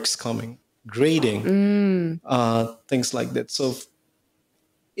paperwork's coming, grading, things like that. So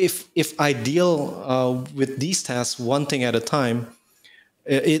if I deal with these tasks one thing at a time,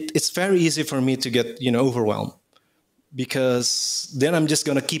 it's very easy for me to get overwhelmed, because then I'm just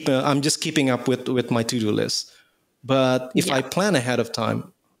keeping up with my to-do list. But if I plan ahead of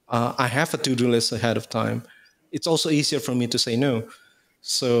time, I have a to-do list ahead of time, it's also easier for me to say no.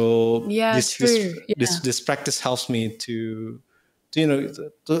 So Yeah, true. Yeah. this practice helps me to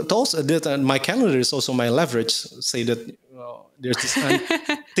to also that my calendar is also my leverage. Say that there's this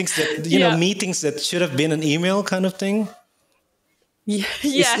things that Yeah. meetings that should have been an email kind of thing. Yeah.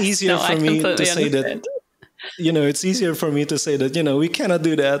 It's Yes. easier No, for I me to completely say understand. that it's easier for me to say that we cannot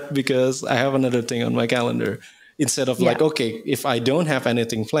do that because I have another thing on my calendar, instead of Yeah. like, okay, if I don't have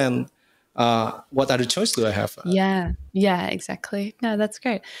anything planned, what other choice do I have? Yeah. Yeah, exactly. No, that's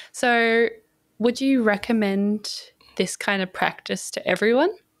great. So, would you recommend this kind of practice to everyone?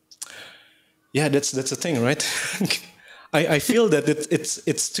 Yeah, that's the thing, right? I feel that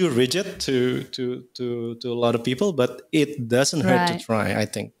it's too rigid to a lot of people, but it doesn't hurt to Right. try. I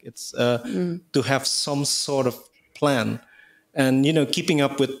think it's to have some sort of plan, and keeping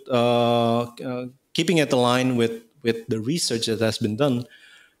up with keeping it aligned with the research that has been done,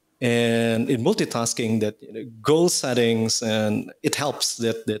 and in multitasking, that goal settings, and it helps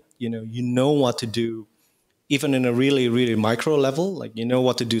that you know what to do, even in a really really micro level, like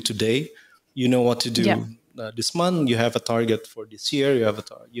what to do today, what to Yeah. do this month, you have a target for this year, you have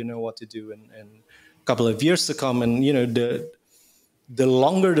what to do in a couple of years to come, and the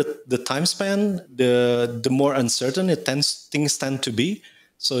longer the time span, the more uncertain things tend to be.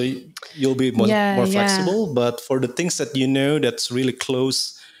 So you'll be Yeah. more Yeah. flexible, but for the things that that's really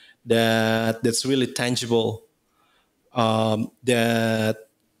close, that's really tangible, that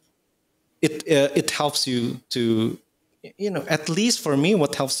it helps you to at least for me,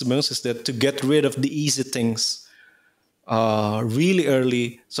 what helps the most is that to get rid of the easy things really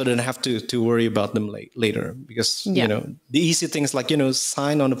early, so that I have to worry about them later, because Yeah. the easy things like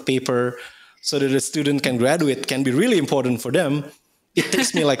sign on a paper so that a student can graduate can be really important for them. It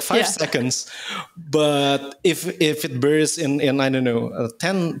takes me like 5 seconds, but if it bears in I don't know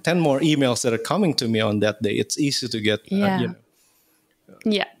 10 more emails that are coming to me on that day, it's easy to get Yeah. Yeah,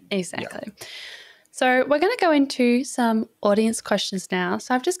 yeah. exactly. So we're going to go into some audience questions now.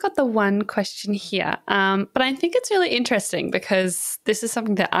 So I've just got the one question here, but I think it's really interesting because this is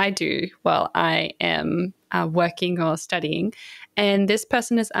something that I do while I am working or studying. And this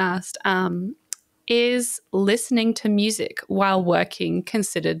person has asked, is listening to music while working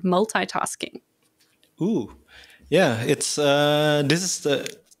considered multitasking? Ooh, yeah, it's a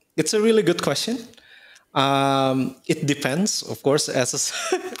really good question. It depends, of course.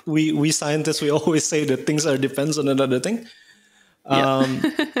 We scientists, we always say that things are depends on another thing. Yeah.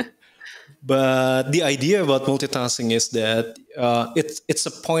 But the idea about multitasking is that it's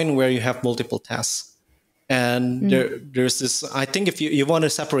a point where you have multiple tasks, and there's this. I think if you want to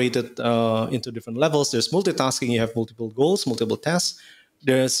separate it into different levels, there's multitasking. You have multiple goals, multiple tasks.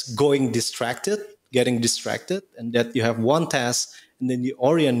 There's getting distracted, and that you have one task, and then you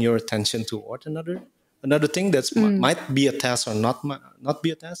orient your attention toward another thing that's might be a task or not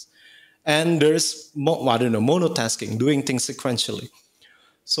be a task. And there's I don't know, monotasking, doing things sequentially.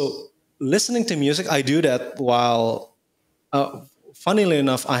 So listening to music, I do that while, funnily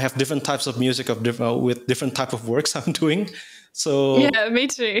enough, I have different types of music with different type of works I'm doing. So Yeah, me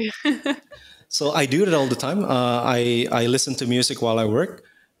too. so I do that all the time. I listen to music while I work.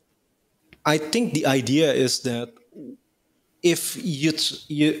 I think the idea is that if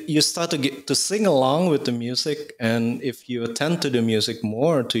you start to get to sing along with the music, and if you attend to the music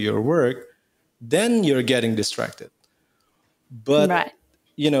more to your work, then you're getting distracted. But Right.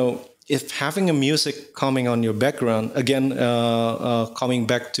 if having a music coming on your background, again, coming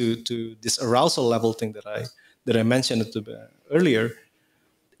back to this arousal level thing that I mentioned earlier,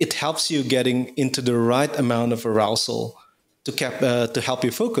 it helps you getting into the right amount of arousal to help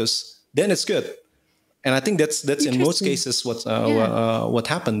you focus. Then it's good. And I think that's in most Interesting. cases Yeah. what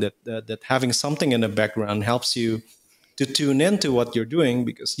happened, that having something in the background helps you to tune into what you're doing,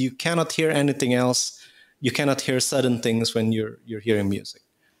 because you cannot hear anything else. You cannot hear sudden things when you're hearing music.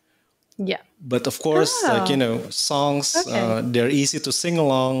 Yeah. But of course, like Oh, songs, okay. they're easy to sing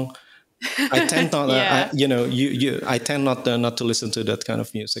along. I tend not, Yeah. I tend not to listen to that kind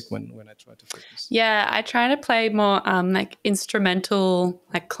of music when I try to focus. Yeah, I try to play more like instrumental,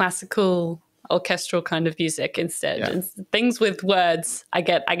 like classical, orchestral kind of music instead. Yeah, And things with words, I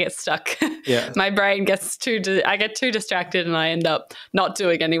get stuck. yeah, My brain gets I get too distracted, and I end up not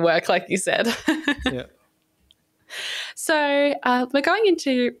doing any work, like you said. yeah. So we're going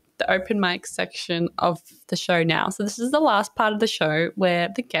into the open mic section of the show now. So this is the last part of the show where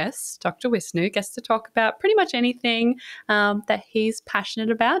the guest, Dr. Wisnu, gets to talk about pretty much anything that he's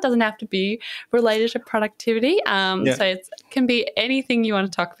passionate about. Doesn't have to be related to productivity. So it can be anything you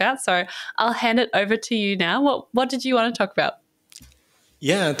want to talk about. So I'll hand it over to you now. What did you want to talk about?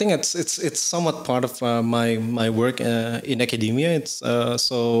 Yeah, I think it's somewhat part of my work in academia. It's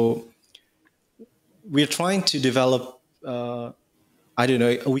so we're trying to develop. I don't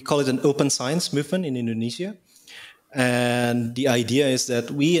know. We call it an open science movement in Indonesia, and the idea is that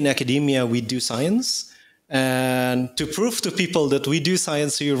we in academia we do science, and to prove to people that we do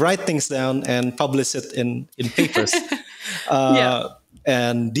science, you write things down and publish it in papers.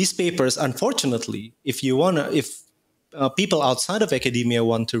 And these papers, unfortunately, if people outside of academia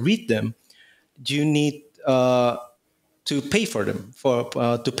want to read them, you need to pay for them,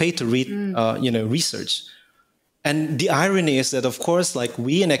 to pay to read, research. And the irony is that, of course, like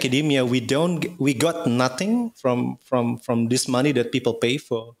we in academia, we got nothing from this money that people pay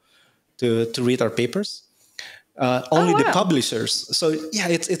for to read our papers. Only the publishers. So yeah,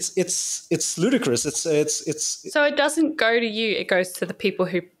 it's ludicrous. It's so it doesn't go to you; it goes to the people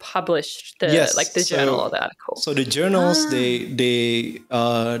who published the journal or the article. So the journals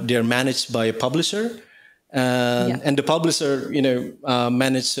they're managed by a publisher, and the publisher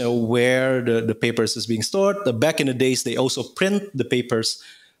manage where the papers is being stored. Back in the days, they also print the papers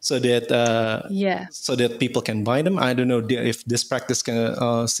so that people can buy them. I don't know if this practice can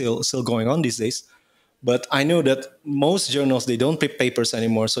still going on these days. But I know that most journals, they don't pay papers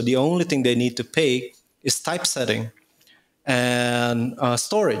anymore. So the only thing they need to pay is typesetting and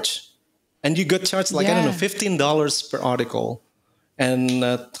storage. And you get charged I don't know, $15 per article. And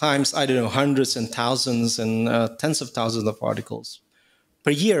times, I don't know, hundreds and thousands and tens of thousands of articles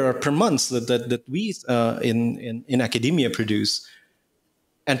per year or per month that we in academia produce.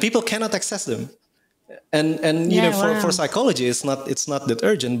 And people cannot access them. And for psychology, it's not that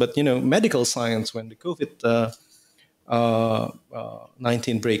urgent, but medical science, when the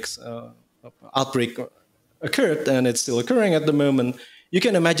COVID-19 outbreak occurred, and it's still occurring at the moment, you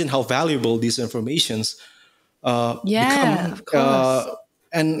can imagine how valuable these informations become. Of course.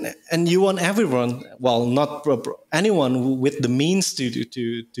 And you want everyone, well, not anyone with the means to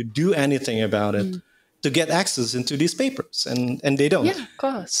do anything about it, to get access into these papers, and they don't. Yeah, of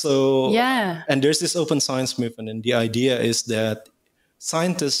course. So and there's this open science movement, and the idea is that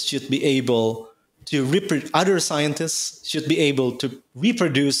scientists should be able to other scientists should be able to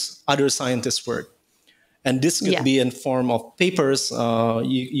reproduce other scientists' work, and this could be in form of papers.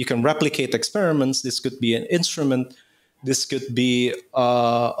 You can replicate experiments. This could be an instrument. This could be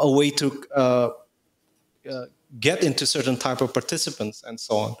a way to get into certain type of participants, and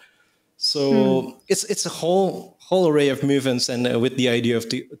so on. So it's a whole array of movements, and with the idea of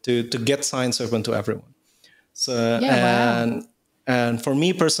to get science open to everyone. So and for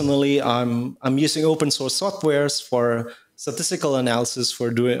me personally, I'm using open source softwares for statistical analysis, for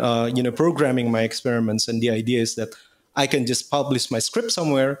doing programming my experiments, and the idea is that I can just publish my script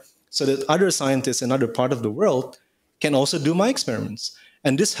somewhere so that other scientists in other part of the world can also do my experiments,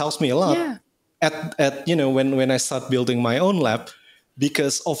 and this helps me a lot at when I start building my own lab.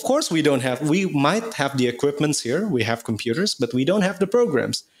 Because of course we might have the equipments here, we have computers, but we don't have the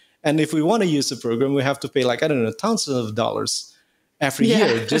programs. And if we want to use the program, we have to pay thousands of dollars every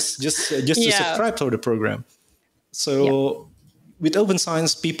year just to subscribe to the program. So with open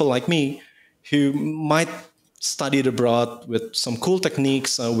science, people like me who might study it abroad with some cool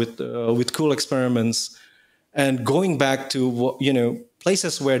techniques, with cool experiments, and going back to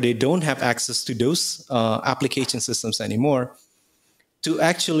places where they don't have access to those application systems anymore, to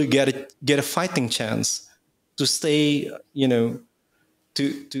actually get a fighting chance to stay,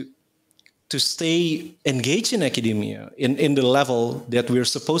 to stay engaged in academia in the level that we're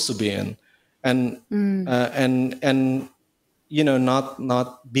supposed to be in, and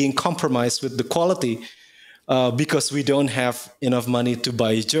not being compromised with the quality because we don't have enough money to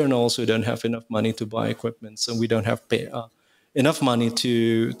buy journals, we don't have enough money to buy equipment, so we don't have enough money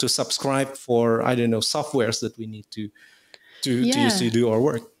to subscribe for softwares that we need to use to do our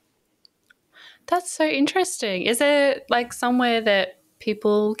work. That's so interesting. Is there somewhere that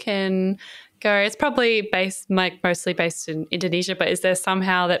people can go? It's probably mostly based in Indonesia, but is there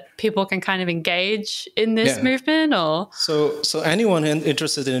somehow that people can kind of engage in this movement? Or so anyone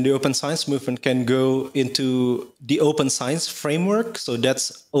interested in the open science movement can go into the open science framework. So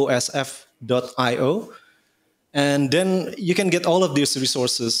that's osf.io. And then you can get all of these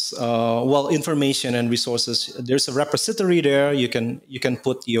resources, information and resources. There's a repository there. You can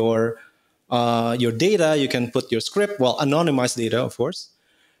put your data. You can put your script, anonymized data, of course.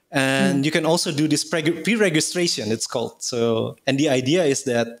 And you can also do this pre-registration, it's called. So, and the idea is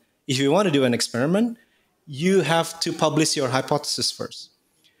that if you want to do an experiment, you have to publish your hypothesis first.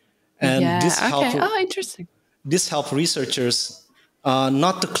 And interesting. This helps researchers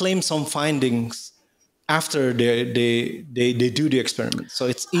not to claim some findings after they do the experiment. So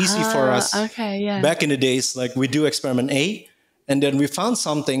it's easy for us. Back in the days, like we do experiment A, and then we found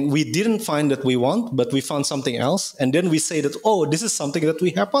something. We didn't find that we want, but we found something else. And then we say that, oh, this is something that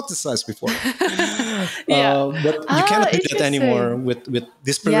we hypothesized before. But you cannot do that anymore with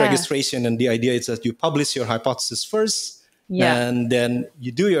this pre-registration. And the idea is that you publish your hypothesis first, and then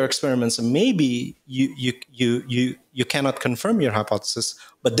you do your experiments. And maybe you cannot confirm your hypothesis,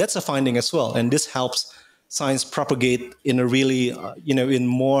 but that's a finding as well. And this helps science propagate in a really, in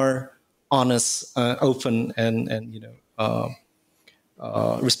more honest, open, and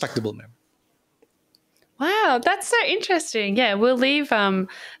respectable manner. Wow, that's so interesting. Yeah, we'll leave the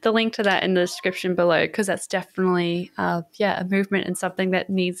link to that in the description below, because that's definitely a movement and something that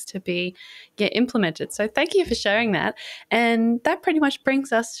needs to be implemented. So thank you for sharing that. And that pretty much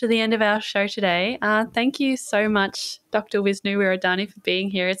brings us to the end of our show today. Thank you so much, Dr. Wisnu Wiradany, for being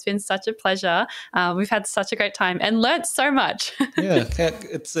here. It's been such a pleasure. We've had such a great time and learnt so much.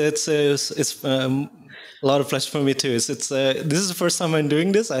 It's a lot of pleasure for me too. This is the first time I'm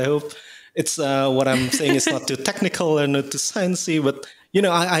doing this. I hope it's what I'm saying is not too technical and not too sciencey, but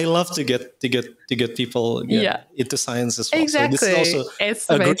I love to get people into science as well. Exactly. So this is also it's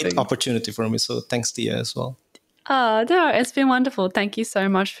a amazing. Great opportunity for me. So thanks, Tia, as well. Oh, no, it's been wonderful. Thank you so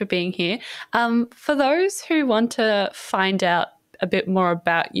much for being here. For those who want to find out a bit more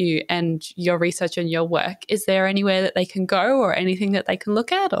about you and your research and your work, is there anywhere that they can go or anything that they can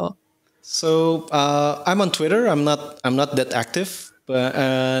look at? Or so I'm on Twitter. I'm not that active.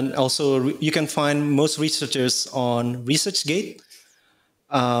 And also, you can find most researchers on ResearchGate.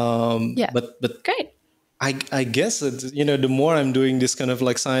 But great. I guess that, the more I'm doing this kind of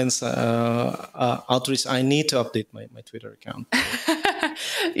like science outreach, I need to update my Twitter account.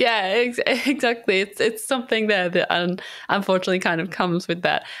 Exactly. It's something there that unfortunately kind of comes with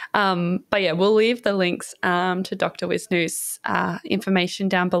that. But yeah, we'll leave the links to Dr. Wisnu's information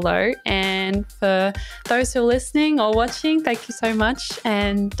down below. And for those who are listening or watching, thank you so much.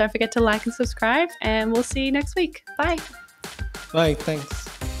 And don't forget to like and subscribe. And we'll see you next week. Bye. Bye. Thanks.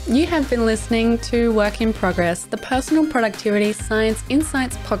 You have been listening to Work in Progress, the Personal Productivity Science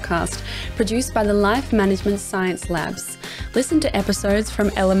Insights podcast produced by the Life Management Science Labs. Listen to episodes from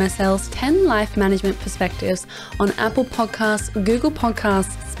LMSL's 10 Life Management Perspectives on Apple Podcasts, Google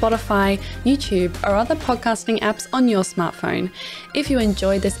Podcasts, Spotify, YouTube, or other podcasting apps on your smartphone. If you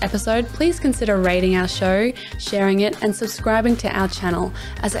enjoyed this episode, please consider rating our show, sharing it, and subscribing to our channel,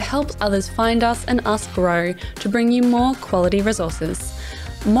 as it helps others find us and us grow to bring you more quality resources.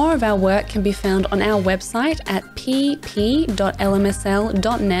 More of our work can be found on our website at pp.lmsl.net,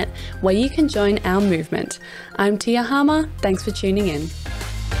 where you can join our movement. I'm Tia Harmer. Thanks for tuning in.